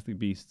Fantastic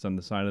Beasts on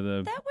the side of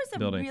the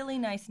building. A really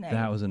nice night.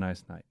 That was a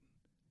nice night.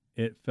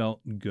 It felt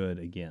good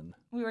again.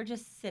 We were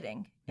just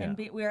sitting, and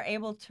we were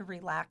able to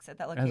relax at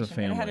that location. As a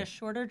family. And it had a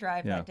shorter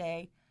drive that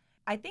day.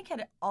 I think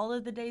had all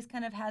of the days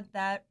kind of had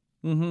that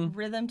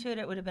rhythm to it,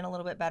 it would have been a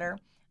little bit better.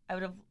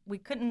 We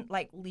couldn't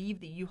like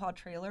leave the U-Haul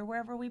trailer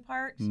wherever we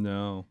parked.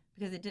 No.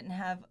 Because it didn't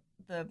have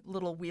the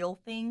little wheel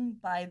thing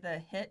by the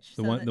hitch.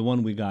 The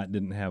one we got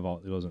didn't have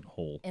it wasn't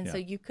whole. And so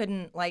you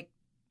couldn't like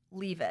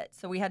leave it.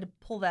 So we had to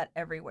pull that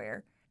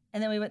everywhere.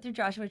 And then we went through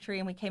Joshua Tree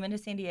and we came into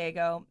San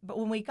Diego. But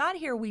when we got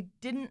here, we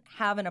didn't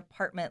have an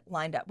apartment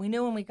lined up. We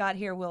knew when we got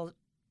here we'll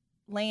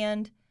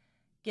land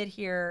get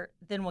here,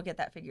 then we'll get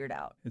that figured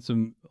out. And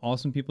some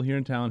awesome people here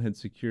in town had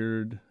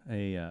secured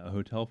a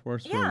hotel for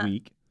us for a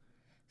week.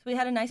 So we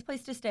had a nice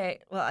place to stay.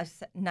 Well, I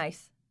said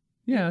nice.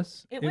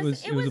 Yes, it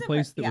was a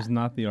place that was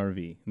not the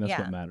RV, and that's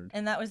what mattered.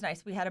 And that was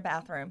nice. We had a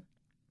bathroom.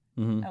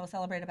 I will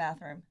celebrate a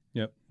bathroom.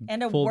 Yep.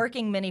 And a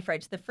working mini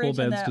fridge. The fridge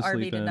in the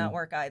RV did not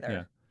work either.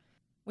 Yeah.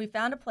 We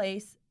found a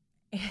place.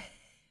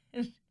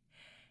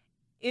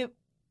 It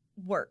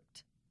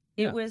worked.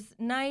 It was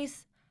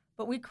nice,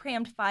 but we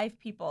crammed 5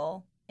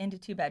 people into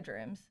 2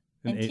 bedrooms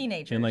and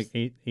teenagers. And like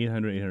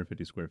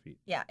 850 square feet.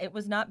 Yeah, it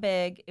was not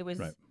big. It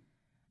was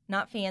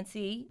not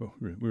fancy.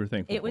 We were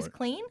thankful It was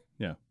clean.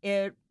 Yeah.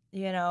 It,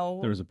 you know.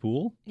 There was a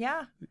pool.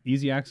 Yeah.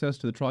 Easy access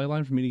to the trolley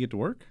line for me to get to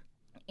work.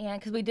 And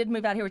because we did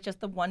move out here with just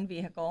the one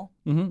vehicle.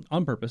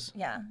 On purpose.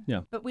 Yeah.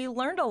 Yeah. But we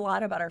learned a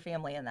lot about our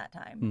family in that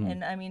time.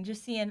 And I mean,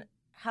 just seeing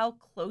how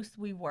close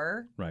we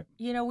were. Right.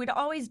 You know, we'd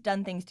always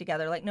done things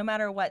together. Like no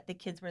matter what, the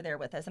kids were there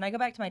with us. And I go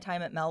back to my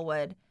time at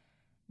Melwood.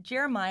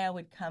 Jeremiah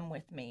would come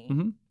with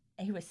me.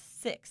 He was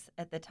 6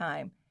 at the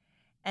time.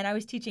 And I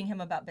was teaching him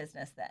about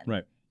business then.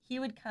 Right. He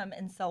would come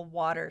and sell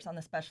waters on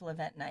the special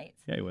event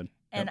nights. Yeah, he would.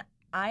 And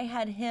I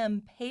had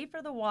him pay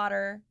for the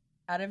water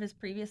out of his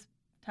previous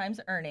time's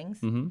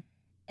earnings.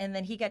 And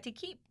then he got to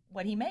keep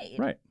what he made.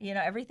 Right. You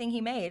know, everything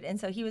he made. And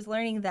so he was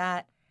learning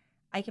that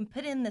I can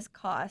put in this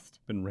cost.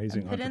 Been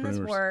raising put in this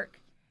work.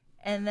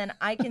 And then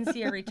I can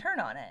see a return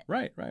on it.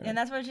 Right. And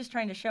that's what I was just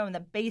trying to show him, the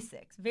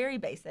basics, very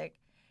basic.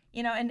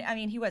 You know, and I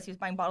mean, he was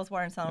buying bottles of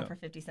water and selling them for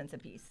 50 cents a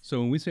piece.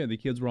 So when we say the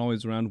kids were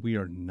always around, we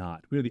are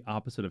not. We are the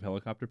opposite of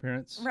helicopter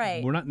parents.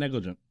 Right. We're not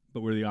negligent, but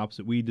we're the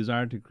opposite. We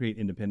desire to create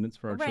independence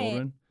for our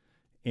children,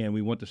 and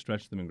we want to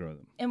stretch them and grow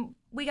them. And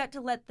we got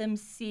to let them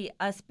see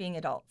us being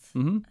adults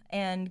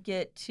and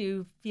get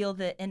to feel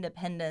the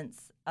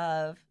independence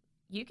of,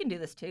 you can do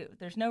this too.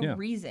 There's no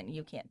reason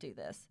you can't do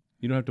this.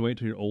 You don't have to wait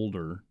till you're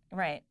older.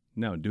 Right.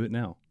 No, do it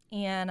now.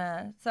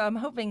 And so I'm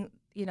hoping,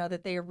 you know,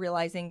 that they are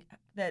realizing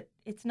that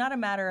it's not a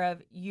matter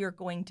of you're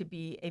going to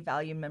be a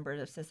valued member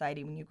of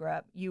society when you grow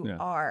up. You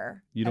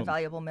are a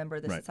valuable member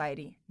of the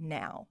society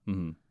now.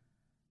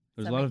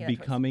 There's a lot of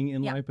becoming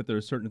in life, but there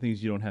are certain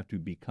things you don't have to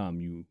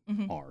become. You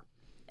are.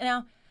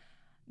 Now,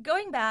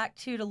 going back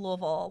to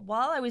Louisville,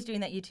 while I was doing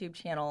that YouTube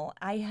channel,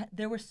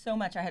 there was so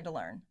much I had to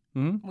learn.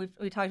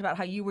 We talked about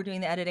how you were doing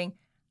the editing.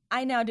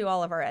 I now do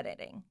all of our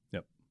editing.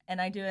 Yep.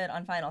 And I do it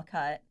on Final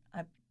Cut.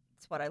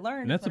 It's what I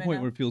learned. And that's the point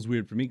where it feels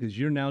weird for me, because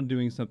you're now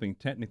doing something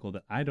technical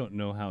that I don't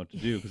know how to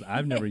do, because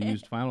I've never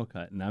used Final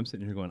Cut, and I'm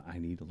sitting here going, I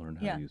need to learn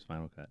how to use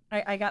Final Cut.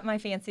 I got my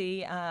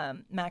fancy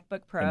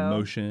MacBook Pro. And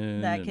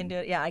Motion. That can do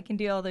it. Yeah, I can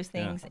do all those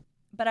things. Yeah.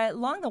 But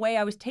along the way,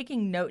 I was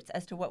taking notes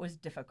as to what was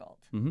difficult.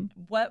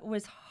 What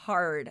was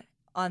hard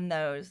on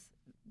those?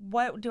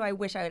 What do I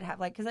wish I would have?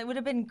 Because it would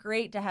have been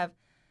great to have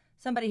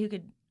somebody who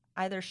could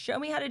either show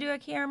me how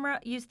to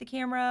use the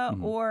camera,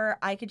 or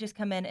I could just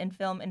come in and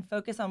film and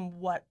focus on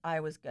what I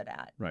was good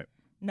at. Right.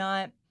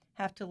 Not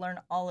have to learn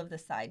all of the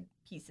side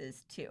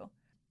pieces too.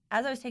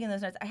 As I was taking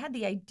those notes, I had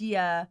the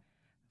idea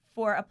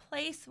for a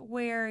place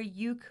where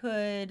you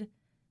could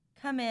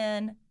come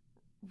in,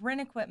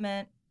 rent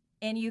equipment,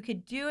 and you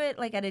could do it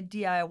like at a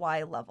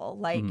DIY level.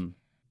 Like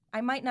I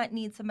might not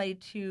need somebody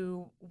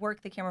to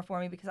work the camera for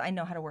me because I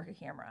know how to work a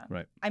camera.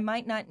 Right. I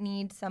might not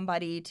need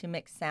somebody to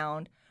mix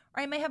sound.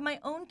 Or I may have my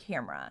own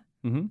camera.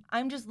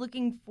 I'm just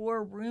looking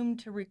for room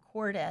to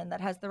record in that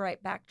has the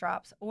right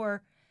backdrops.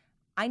 Or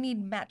I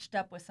need matched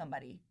up with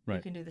somebody who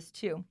can do this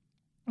too.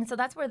 And so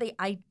that's where the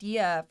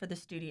idea for the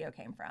studio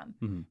came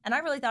from. And I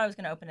really thought I was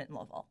going to open it in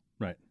Louisville.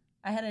 Right.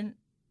 I had an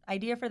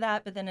idea for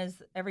that, but then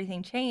as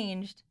everything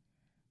changed,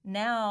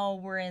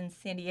 now we're in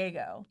San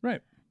Diego.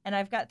 Right. And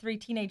I've got 3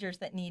 teenagers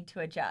that need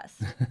to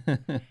adjust.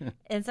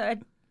 And so,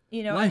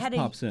 Life I had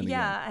pops in again.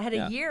 I had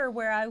a year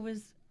where I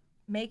was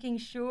making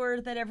sure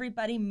that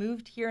everybody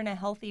moved here in a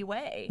healthy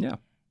way. Yeah.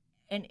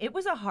 And it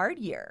was a hard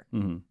year.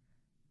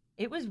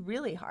 It was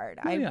really hard.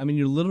 I mean,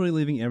 you're literally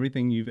leaving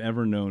everything you've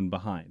ever known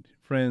behind.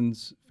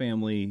 Friends,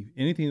 family,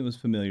 anything that was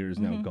familiar is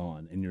now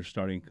gone, and you're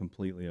starting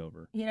completely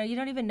over. You know, you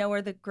don't even know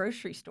where the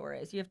grocery store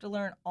is. You have to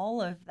learn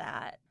all of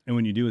that. And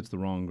when you do, it's the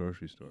wrong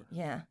grocery store.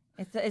 Yeah.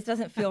 It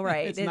doesn't feel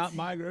right. it's not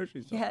my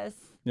grocery store. Yes.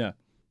 Yeah.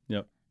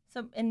 Yep.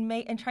 So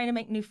and trying to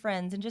make new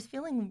friends and just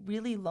feeling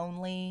really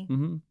lonely.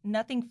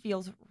 Nothing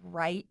feels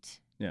right.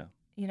 Yeah.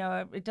 You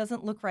know, it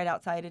doesn't look right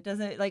outside. It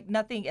doesn't,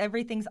 nothing,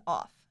 everything's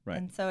off. Right.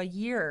 And so a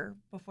year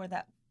before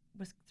that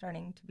was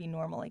starting to be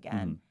normal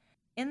again.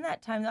 In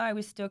that time, though, I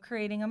was still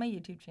creating on my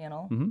YouTube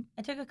channel.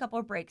 I took a couple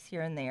of breaks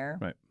here and there.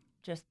 Right.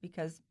 Just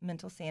because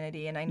mental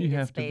sanity and I needed space. You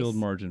have to build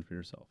margin for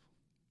yourself.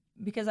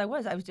 Because I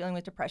was dealing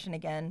with depression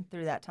again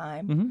through that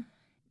time.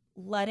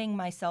 Letting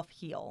myself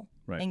heal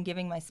and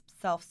giving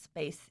myself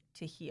space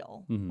to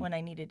heal when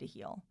I needed to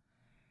heal.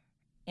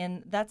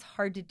 And that's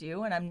hard to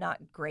do, and I'm not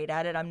great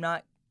at it.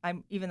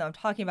 Even though I'm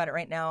talking about it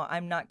right now,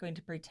 I'm not going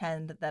to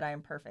pretend that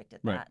I'm perfect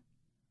at that.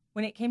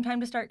 When it came time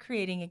to start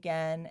creating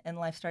again and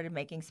life started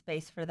making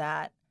space for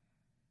that,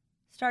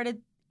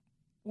 started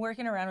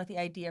working around with the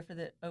idea for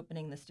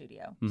opening the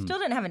studio. Still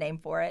didn't have a name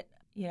for it.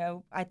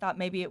 I thought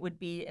maybe it would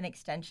be an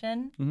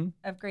extension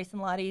of Grace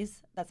and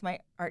Lottie's. That's my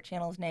art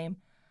channel's name.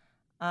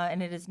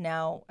 And it is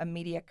now a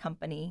media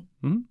company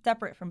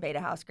separate from Beta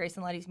House. Grace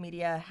and Lottie's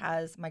Media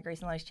has my Grace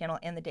and Lottie's channel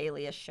and the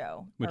Dailiest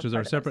Show. Which is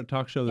our separate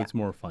talk show that's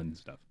more fun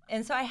stuff.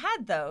 And so I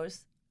had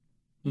those,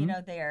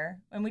 there.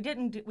 And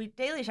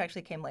Dailiest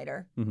actually came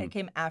later. It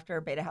came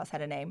after Beta House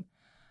had a name.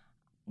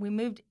 We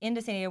moved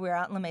into San Diego. We were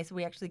out in La Mesa.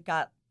 We actually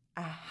got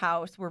a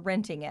house. We're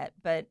renting it,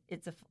 but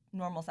it's a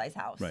normal size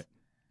house. Right.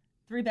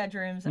 3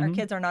 bedrooms. Our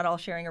kids are not all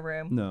sharing a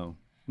room. No.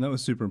 And that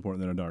was super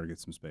important that our daughter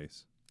gets some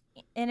space.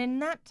 And in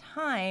that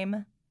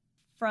time,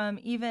 from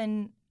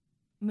even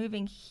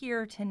moving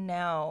here to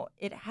now,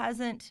 it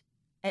hasn't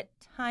at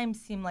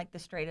times seemed like the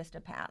straightest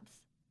of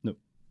paths. Nope.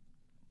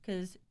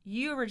 Because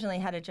you originally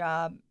had a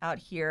job out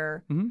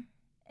here,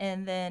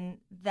 and then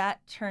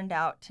that turned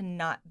out to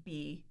not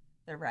be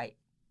the right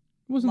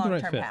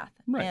long-term path.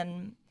 Right.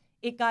 And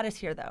it got us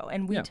here, though,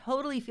 and we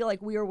totally feel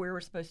like we are where we're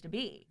supposed to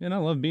be. And I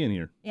love being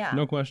here. Yeah.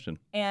 No question.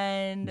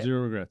 And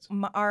 0 regrets.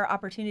 Our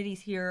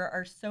opportunities here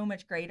are so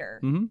much greater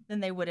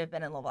than they would have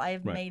been in Louisville. I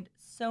have made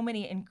so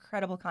many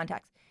incredible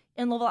contacts.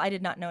 In Louisville, I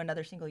did not know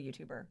another single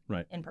YouTuber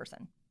in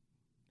person.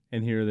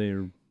 And here they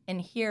are.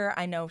 And here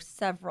I know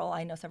several.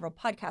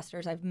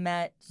 Podcasters I've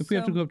met. If we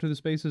have to go up to the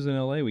spaces in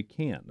LA, we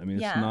can. I mean,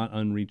 it's not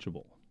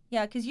unreachable.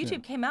 Yeah, because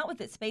YouTube came out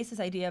with its spaces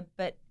idea,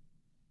 but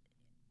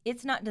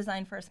it's not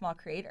designed for a small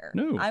creator.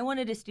 No. I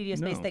wanted a studio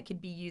space that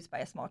could be used by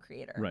a small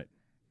creator. Right.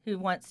 Who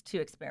wants to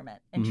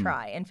experiment and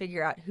try and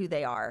figure out who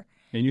they are.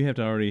 And you have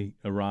to already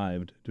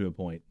arrived to a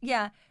point.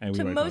 Yeah.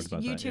 To most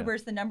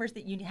YouTubers, the numbers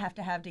that you have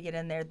to get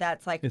in there,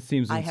 that's like, it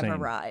seems I insane.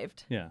 have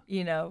arrived. Yeah.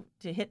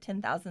 To hit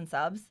 10,000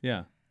 subs.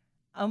 Yeah.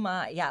 Oh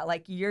my, yeah,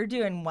 like you're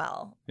doing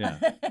well. Yeah.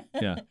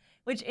 Yeah.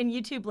 Which in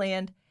YouTube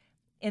land,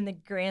 in the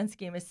grand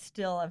scheme, is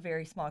still a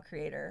very small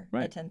creator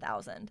at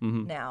 10,000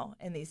 now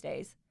in these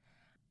days.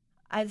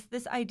 As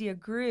this idea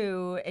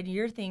grew and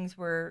your things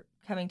were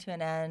coming to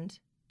an end,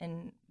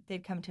 and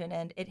they'd come to an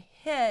end, it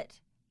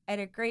hit at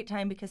a great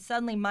time because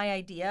suddenly my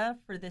idea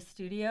for this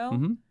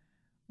studio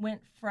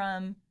went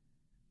from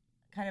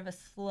kind of a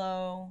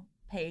slow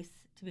pace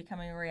to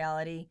becoming a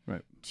reality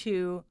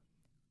to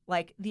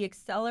like the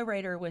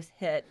accelerator was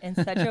hit in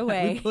such a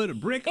way. We put a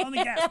brick on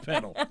the gas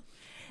pedal.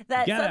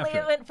 That suddenly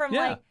it went from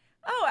like,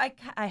 oh,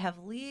 I have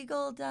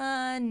legal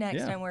done.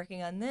 Next I'm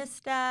working on this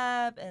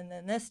step and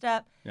then this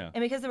step. Yeah.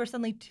 And because there were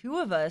suddenly 2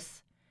 of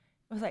us,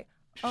 it was like,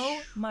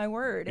 oh my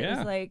word. It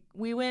was like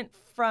we went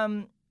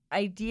from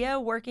idea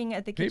working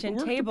at the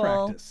kitchen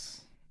table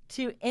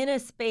to in a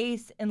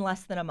space in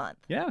less than a month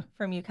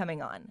from you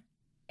coming on.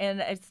 And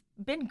it's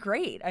been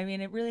great. I mean,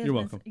 it really has You're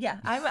been. Welcome. Yeah,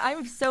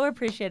 I'm so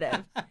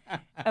appreciative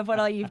of what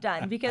all you've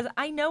done because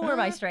I know where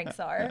my strengths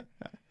are.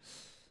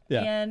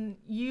 Yeah. And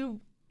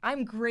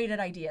I'm great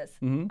at ideas.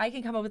 I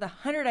can come up with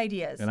 100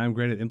 ideas. And I'm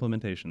great at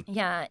implementation.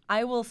 Yeah,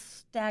 I will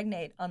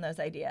stagnate on those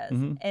ideas.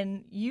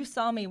 And you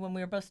saw me when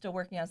we were both still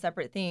working on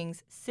separate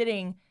things,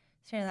 sitting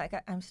like,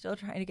 I'm still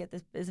trying to get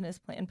this business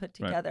plan put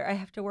together. I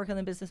have to work on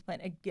the business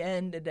plan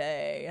again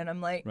today. And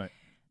I'm like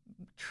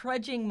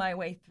trudging my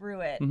way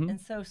through it and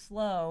so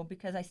slow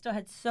because I still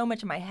had so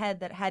much in my head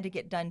that had to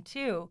get done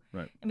too.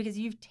 Right. And because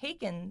you've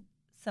taken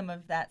some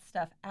of that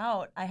stuff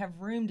out, I have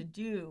room to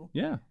do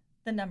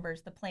the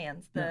numbers, the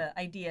plans, the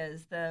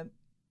ideas, the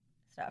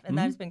stuff. And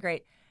that has been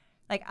great.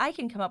 Like I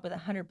can come up with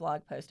 100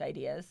 blog post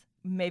ideas.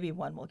 Maybe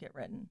 1 will get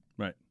written.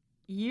 Right.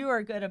 You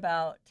are good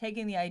about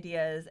taking the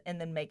ideas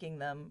and then making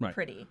them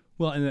pretty.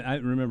 Well, and I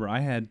remember I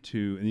had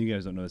to, and you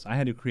guys don't know this, I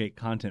had to create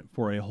content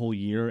for a whole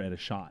year at a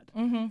shot.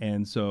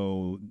 And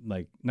so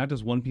like not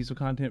just 1 piece of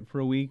content for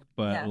a week,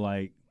 but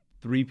like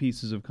 3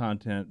 pieces of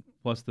content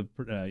plus the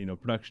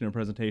production and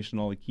presentation,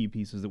 all the key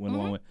pieces that went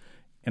along with.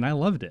 And I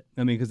loved it.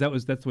 I mean, because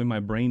that's the way my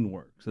brain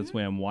works. That's the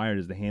way I'm wired,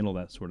 is to handle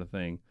that sort of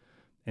thing.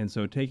 And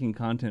so taking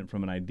content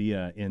from an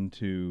idea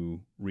into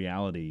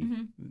reality,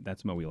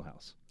 that's my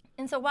wheelhouse.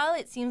 And so while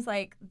it seems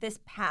like this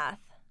path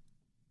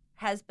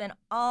has been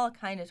all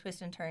kind of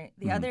twist and turn,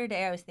 the other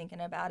day I was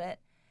thinking about it,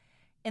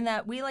 in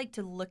that we like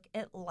to look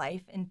at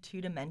life in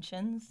 2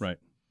 dimensions. Right.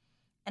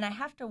 And I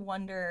have to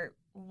wonder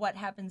what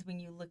happens when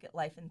you look at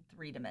life in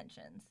 3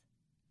 dimensions.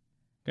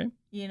 Okay.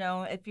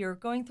 If you're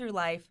going through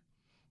life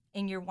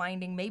and you're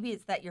winding, maybe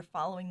it's that you're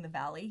following the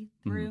valley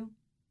through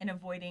and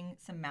avoiding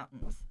some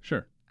mountains.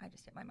 Sure. I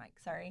just hit my mic,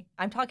 sorry.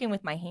 I'm talking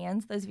with my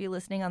hands, those of you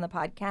listening on the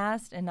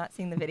podcast and not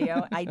seeing the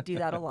video. I do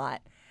that a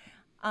lot.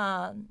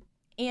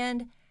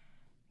 And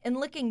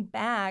looking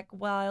back,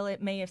 while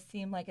it may have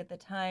seemed like at the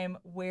time,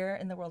 where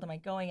in the world am I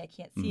going? I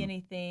can't see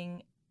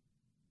anything.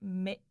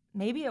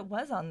 Maybe it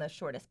was on the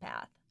shortest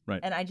path. Right.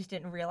 And I just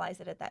didn't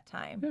realize it at that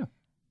time. Yeah.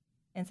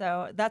 And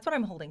so that's what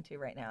I'm holding to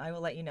right now. I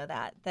will let you know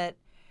that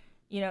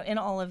in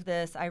all of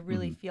this, I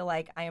really feel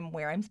like I am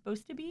where I'm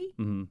supposed to be,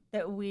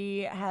 that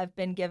we have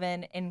been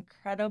given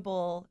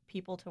incredible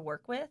people to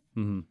work with,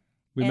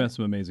 We met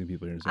some amazing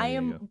people here in San Diego. I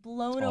am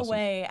blown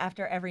away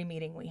after every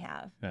meeting we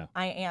have. Yeah.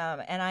 I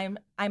am. And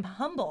I'm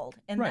humbled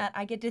in that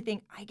I get to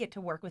think I get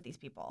to work with these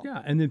people.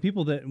 Yeah. And then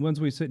people that once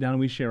we sit down and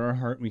we share our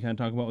heart, and we kind of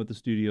talk about what the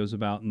studio's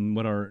about and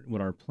what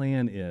our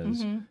plan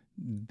is,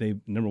 they,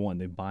 number one,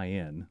 they buy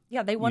in.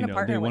 Yeah, they want to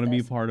partner with us. They want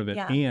to be part of it.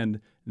 Yeah. And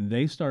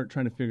they start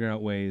trying to figure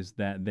out ways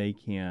that they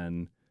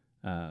can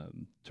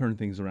turn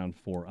things around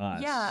for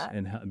us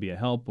and be a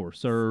help or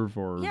serve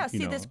or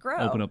see this grow.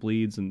 Open up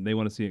leads, and they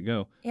want to see it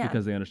go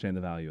because they understand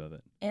the value of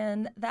it.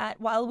 And that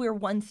while we're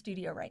one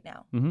studio right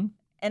now,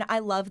 and I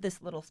love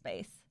this little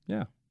space.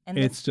 Yeah. And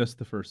it's just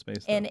the first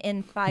space. And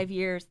in 5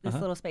 years, this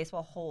little space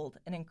will hold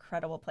an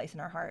incredible place in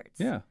our hearts.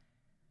 Yeah.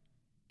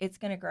 It's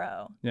going to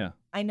grow. Yeah.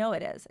 I know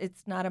it is.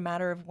 It's not a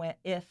matter of when,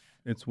 if.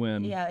 It's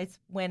when. Yeah, it's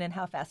when and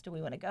how fast do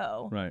we want to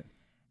go. Right.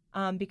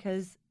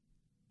 Because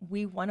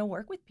we want to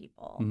work with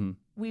people.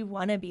 We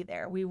want to be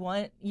there. We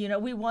want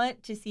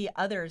to see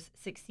others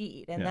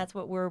succeed. And that's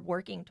what we're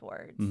working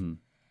towards.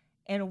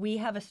 And we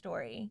have a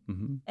story.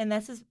 And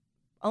this is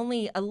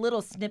only a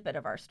little snippet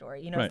of our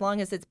story. As long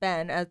as it's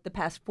been the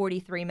past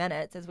 43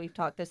 minutes as we've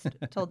told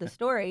this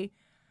story,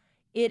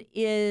 it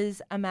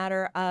is a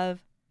matter of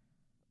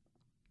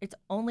it's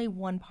only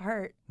one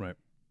part. Right.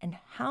 And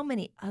how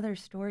many other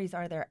stories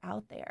are there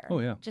out there? Oh,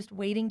 yeah. Just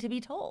waiting to be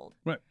told.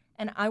 Right.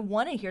 And I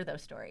want to hear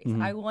those stories.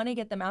 I want to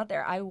get them out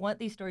there. I want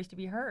these stories to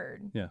be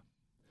heard. Yeah.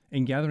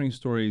 And gathering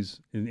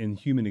stories in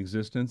human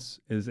existence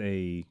is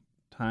a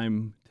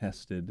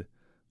time-tested,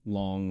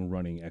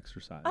 long-running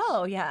exercise.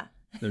 Oh, yeah.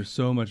 There's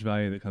so much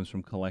value that comes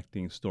from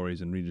collecting stories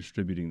and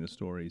redistributing the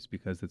stories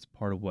because it's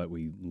part of what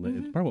we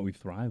it's part of what we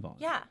thrive on.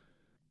 Yeah.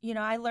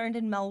 I learned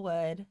in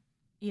Melwood,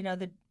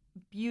 the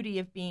beauty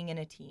of being in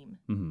a team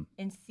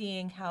and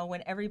seeing how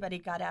when everybody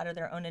got out of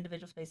their own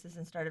individual spaces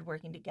and started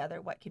working together,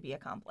 what could be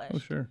accomplished. Oh,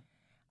 sure.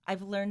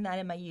 I've learned that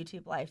in my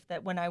YouTube life,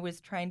 that when I was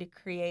trying to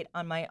create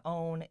on my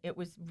own, it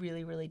was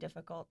really, really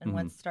difficult. And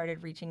once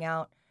started reaching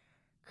out,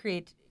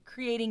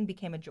 creating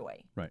became a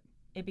joy. Right.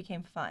 It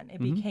became fun.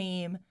 It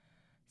became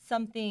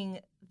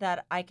something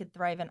that I could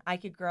thrive in. I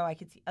could grow. I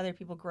could see other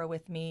people grow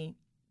with me.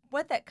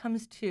 What that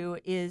comes to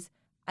is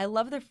I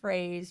love the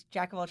phrase,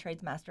 jack of all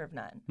trades, master of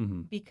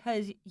none.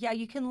 Because,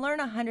 you can learn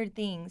 100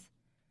 things,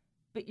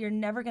 but you're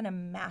never going to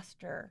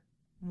master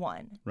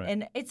one. Right.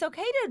 And it's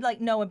okay to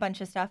know a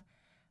bunch of stuff,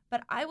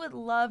 but I would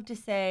love to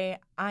say,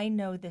 I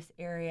know this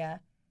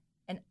area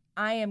and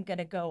I am going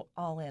to go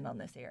all in on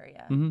this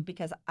area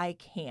because I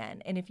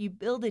can. And if you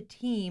build a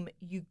team,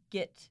 you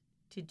get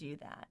to do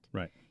that.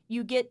 Right.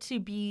 You get to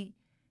be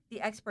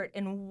the expert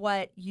in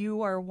what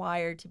you are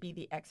wired to be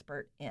the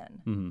expert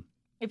in.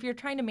 If you're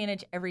trying to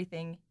manage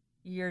everything,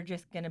 you're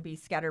just going to be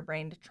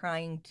scatterbrained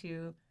trying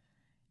to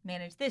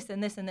manage this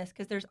and this and this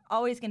because there's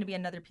always going to be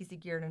another piece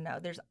of gear to know.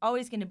 There's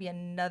always going to be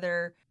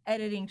another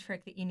editing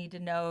trick that you need to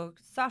know.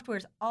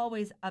 Software's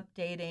always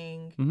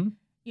updating.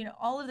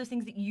 All of those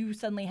things that you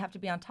suddenly have to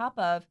be on top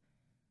of,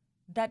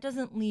 that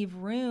doesn't leave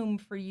room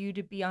for you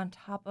to be on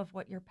top of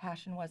what your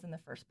passion was in the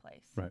first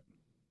place. Right.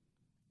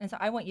 And so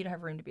I want you to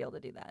have room to be able to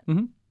do that.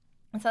 And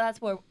so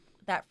that's where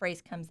that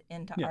phrase comes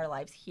into our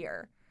lives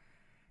here.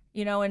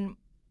 And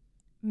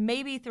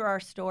maybe through our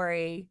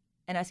story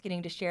and us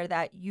getting to share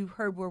that, you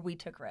heard where we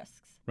took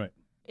risks. Right.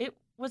 It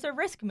was a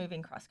risk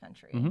moving cross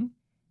country.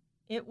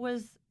 It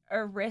was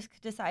a risk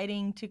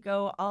deciding to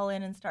go all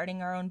in and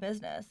starting our own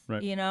business.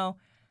 Right.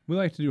 We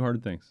like to do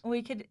hard things.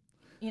 We could,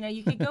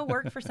 you could go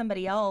work for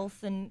somebody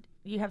else and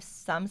you have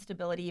some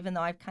stability, even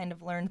though I've kind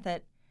of learned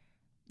that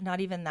not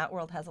even that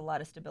world has a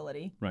lot of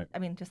stability. Right. I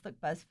mean, just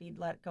BuzzFeed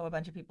let go a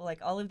bunch of people,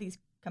 all of these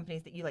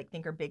companies that you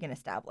think are big and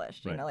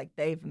established, right.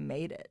 They've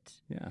made it.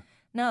 Yeah.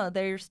 No,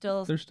 there's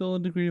still a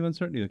degree of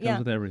uncertainty that comes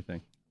with everything.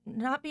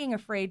 Not being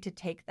afraid to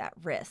take that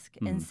risk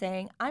and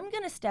saying, I'm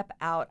going to step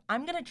out.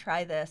 I'm going to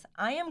try this.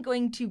 I am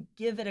going to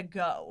give it a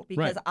go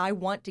because I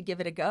want to give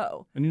it a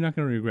go. And you're not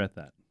going to regret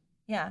that.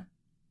 Yeah.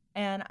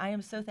 And I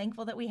am so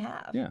thankful that we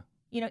have. Yeah.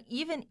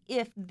 Even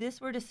if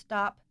this were to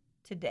stop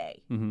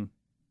today,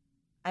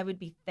 I would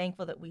be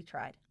thankful that we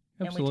tried.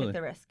 Absolutely. And we took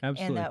the risk.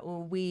 Absolutely. And that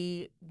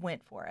we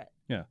went for it.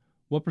 Yeah.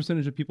 What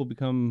percentage of people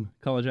become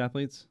college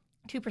athletes?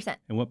 2%.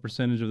 And what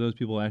percentage of those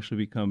people actually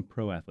become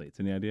pro athletes?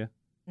 Any idea?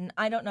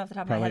 I don't know off the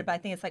top of my head, but I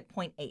think it's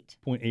 0.8.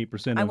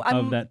 0.8%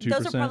 of that 2%?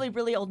 Those are probably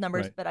really old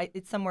numbers, but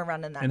it's somewhere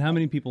around in that. And how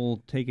many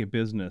people take a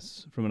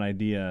business from an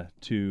idea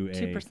to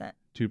 2%.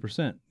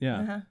 2%,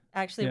 yeah.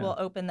 Actually, we'll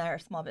open their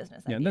small business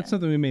idea. Yeah, and that's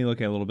something we may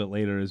look at a little bit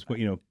later is what,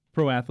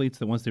 pro athletes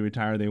that once they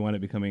retire, they wind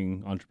up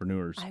becoming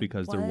entrepreneurs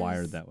because they're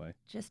wired that way.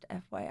 Just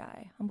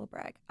FYI, humble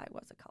brag, I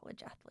was a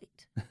college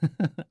athlete.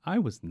 I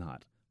was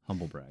not.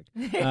 Humble brag.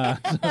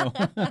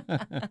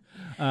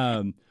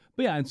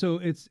 But yeah, and so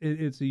it's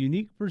a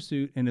unique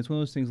pursuit, and it's one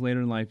of those things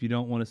later in life you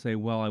don't want to say,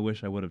 well, I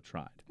wish I would have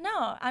tried.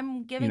 No,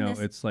 I'm giving this.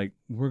 It's like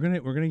we're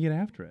gonna get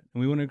after it,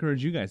 and we want to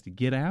encourage you guys to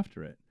get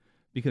after it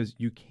because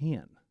you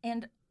can.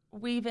 And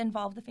we've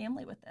involved the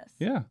family with this.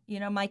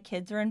 Yeah. My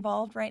kids are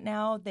involved right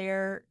now.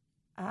 They're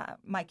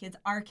my kids,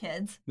 our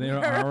kids. They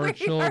are our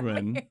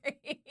children.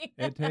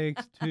 It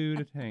takes two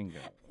to tango.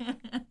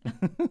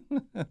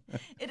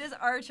 It is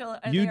our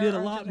children. You did a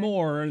lot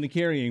more in the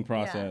carrying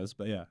process,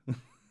 but yeah.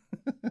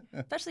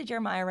 Especially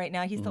Jeremiah right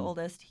now. He's the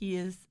oldest. He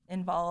is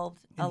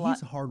involved a lot.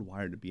 He's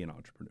hardwired to be an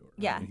entrepreneur. Right?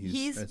 Yeah,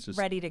 he's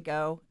ready to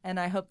go. And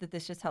I hope that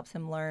this just helps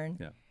him learn.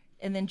 Yeah.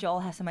 And then Joel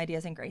has some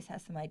ideas and Grace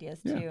has some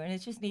ideas too. And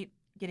it's just neat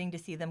getting to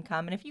see them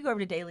come. And if you go over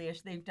to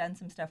Dailyish, they've done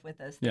some stuff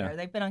with us there.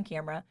 They've been on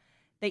camera.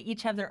 They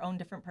each have their own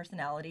different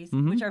personalities,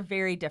 which are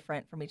very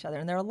different from each other.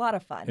 And they're a lot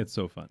of fun. It's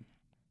so fun.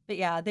 But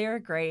yeah, they're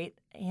great.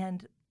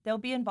 And they'll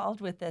be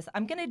involved with this.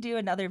 I'm going to do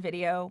another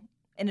video,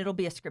 and it'll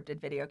be a scripted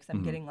video because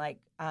I'm getting like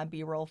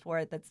B-roll for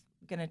it that's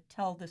going to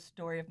tell the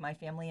story of my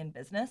family and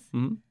business.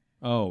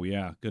 Oh,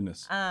 yeah.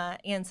 Goodness.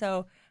 And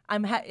so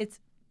it's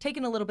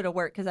taken a little bit of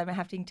work because I'm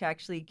having to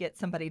actually get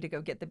somebody to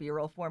go get the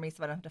B-roll for me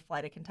so I don't have to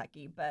fly to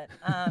Kentucky. But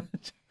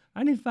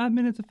I need 5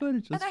 minutes of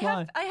footage. Let's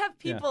fly. I have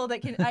people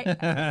that can.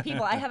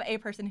 I have a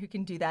person who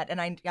can do that,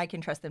 and I can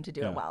trust them to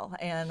do it well.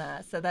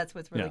 And so that's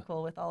what's really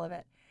cool with all of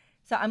it.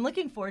 So I'm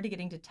looking forward to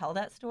getting to tell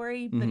that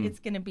story, but it's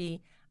going to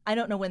be. I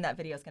don't know when that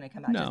video is going to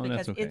come out, just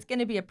because it's going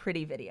to be a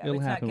pretty video.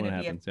 It's not going to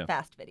be a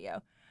fast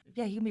video.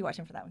 Yeah, you can be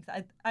watching for that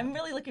one. I'm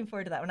really looking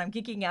forward to that one. I'm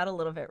geeking out a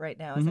little bit right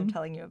now as I'm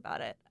telling you about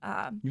it.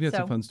 You've got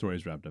some fun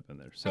stories wrapped up in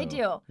there. So, I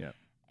do. Yeah.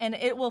 And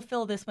it will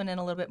fill this one in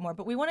a little bit more.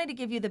 But we wanted to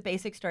give you the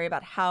basic story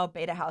about how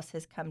Beta House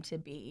has come to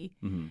be.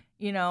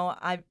 You know,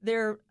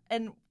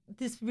 and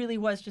this really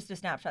was just a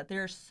snapshot.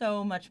 There's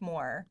so much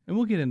more. And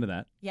we'll get into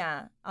that.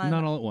 Yeah.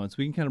 Not all at once.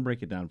 We can kind of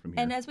break it down from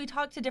here. And as we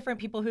talk to different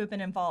people who have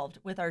been involved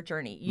with our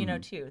journey, you know,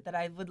 too,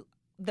 that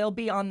they'll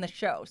be on the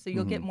show. So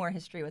you'll get more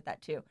history with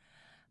that, too.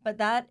 But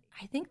I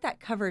think that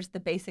covers the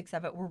basics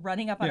of it. We're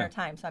running up on our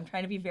time. So I'm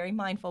trying to be very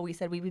mindful. We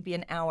said we would be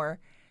an hour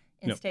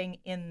and staying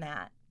in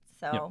that.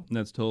 So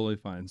that's totally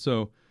fine.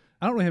 So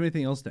I don't really have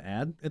anything else to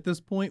add at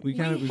this point. We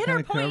kind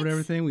of covered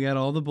everything. We got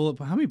all the bullet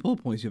points. How many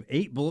bullet points? You have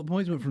 8 bullet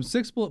points? We went from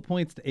 6 bullet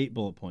points to 8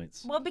 bullet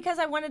points. Well, because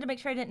I wanted to make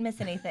sure I didn't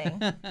miss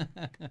anything.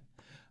 All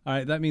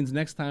right. That means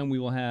next time we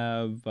will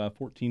have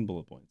 14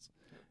 bullet points.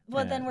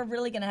 Well, then we're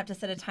really going to have to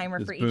set a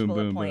timer for each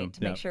bullet point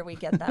to make sure we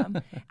get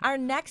them. Our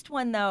next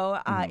one, though,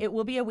 it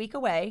will be a week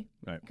away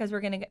because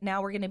we're going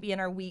to be in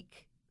our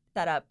week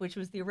setup, which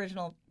was the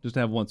original. Just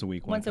to have once a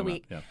week. Once a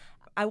week. Yeah.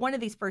 I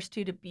wanted these first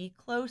 2 to be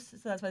close,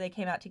 so that's why they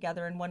came out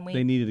together in 1 week.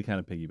 They needed to kind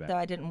of piggyback. So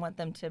I didn't want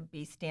them to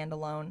be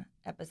standalone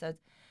episodes.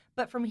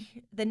 But from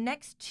the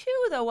next 2,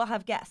 though, we'll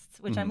have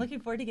guests, which I'm looking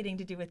forward to getting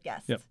to do with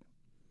guests. Yep.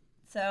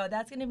 So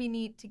that's going to be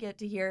neat to get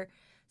to hear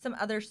some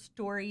other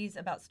stories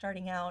about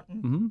starting out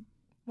and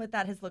what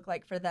that has looked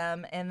like for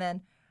them. And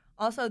then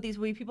also these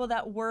will be people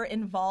that were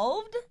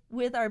involved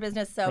with our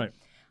business. So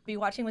be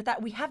watching with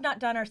that. We have not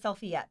done our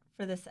selfie yet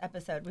for this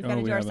episode. We've got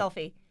to do our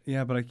selfie.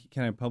 Yeah, but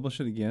can I publish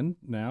it again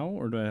now,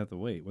 or do I have to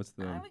wait? What's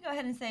the? I would go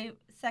ahead and say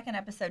second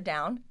episode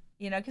down.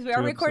 You know, because we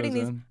are recording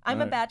these.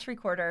 I'm a batch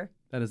recorder.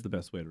 That is the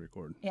best way to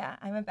record. Yeah,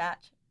 I'm a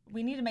batch.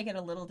 We need to make it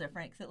a little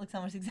different because it looks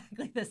almost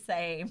exactly the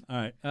same. All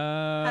right. How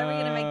are we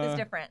going to make this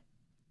different?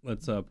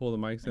 Let's pull the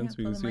mics in so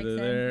we can see that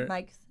there.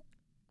 Mics.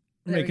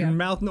 Making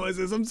mouth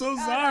noises. I'm so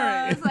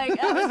sorry. It's like,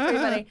 that was pretty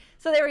funny.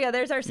 So there we go.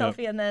 There's our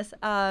selfie in this.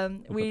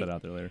 We'll put that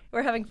out there later.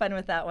 We're having fun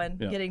with that one,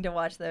 getting to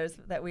watch those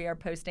that we are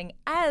posting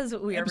as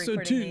we are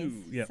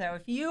recording these. So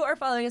if you are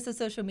following us on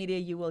social media,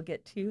 you will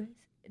get to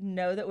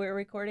know that we're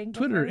recording.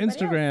 Twitter,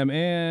 Instagram,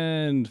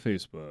 and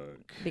Facebook.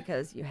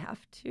 Because you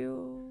have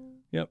to.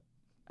 Yep.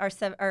 Our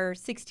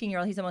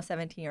 16-year-old, he's almost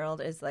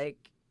 17-year-old, is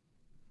like,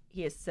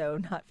 he is so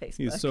not Facebook.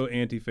 He's so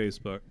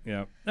anti-Facebook.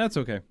 Yeah. That's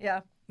okay. Yeah.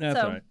 That's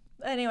all right.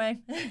 Anyway.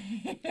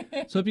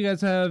 So hope you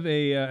guys have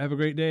a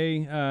great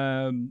day.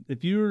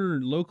 If you're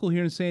local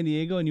here in San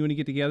Diego and you want to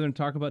get together and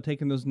talk about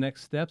taking those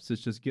next steps,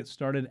 it's just get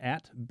started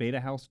at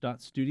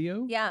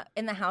betahouse.studio. Yeah,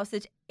 in the house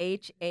it's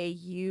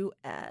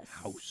H-A-U-S.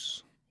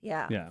 House.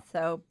 Yeah.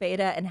 So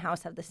beta and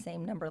house have the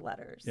same number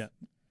letters. Yeah.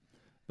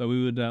 But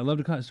we would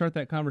love to start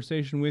that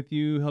conversation with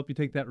you, help you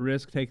take that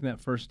risk, taking that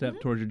first step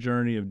towards your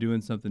journey of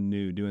doing something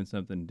new, doing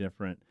something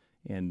different.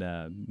 And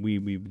we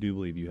do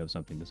believe you have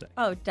something to say.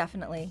 Oh,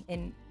 definitely.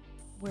 And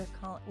we're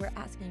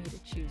asking you to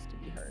choose to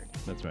be heard.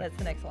 That's right. That's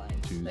the next line.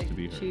 Choose to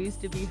be heard. Choose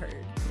to be heard.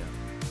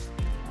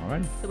 Yeah. All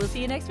right. So we'll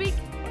see you next week.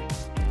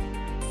 Bye.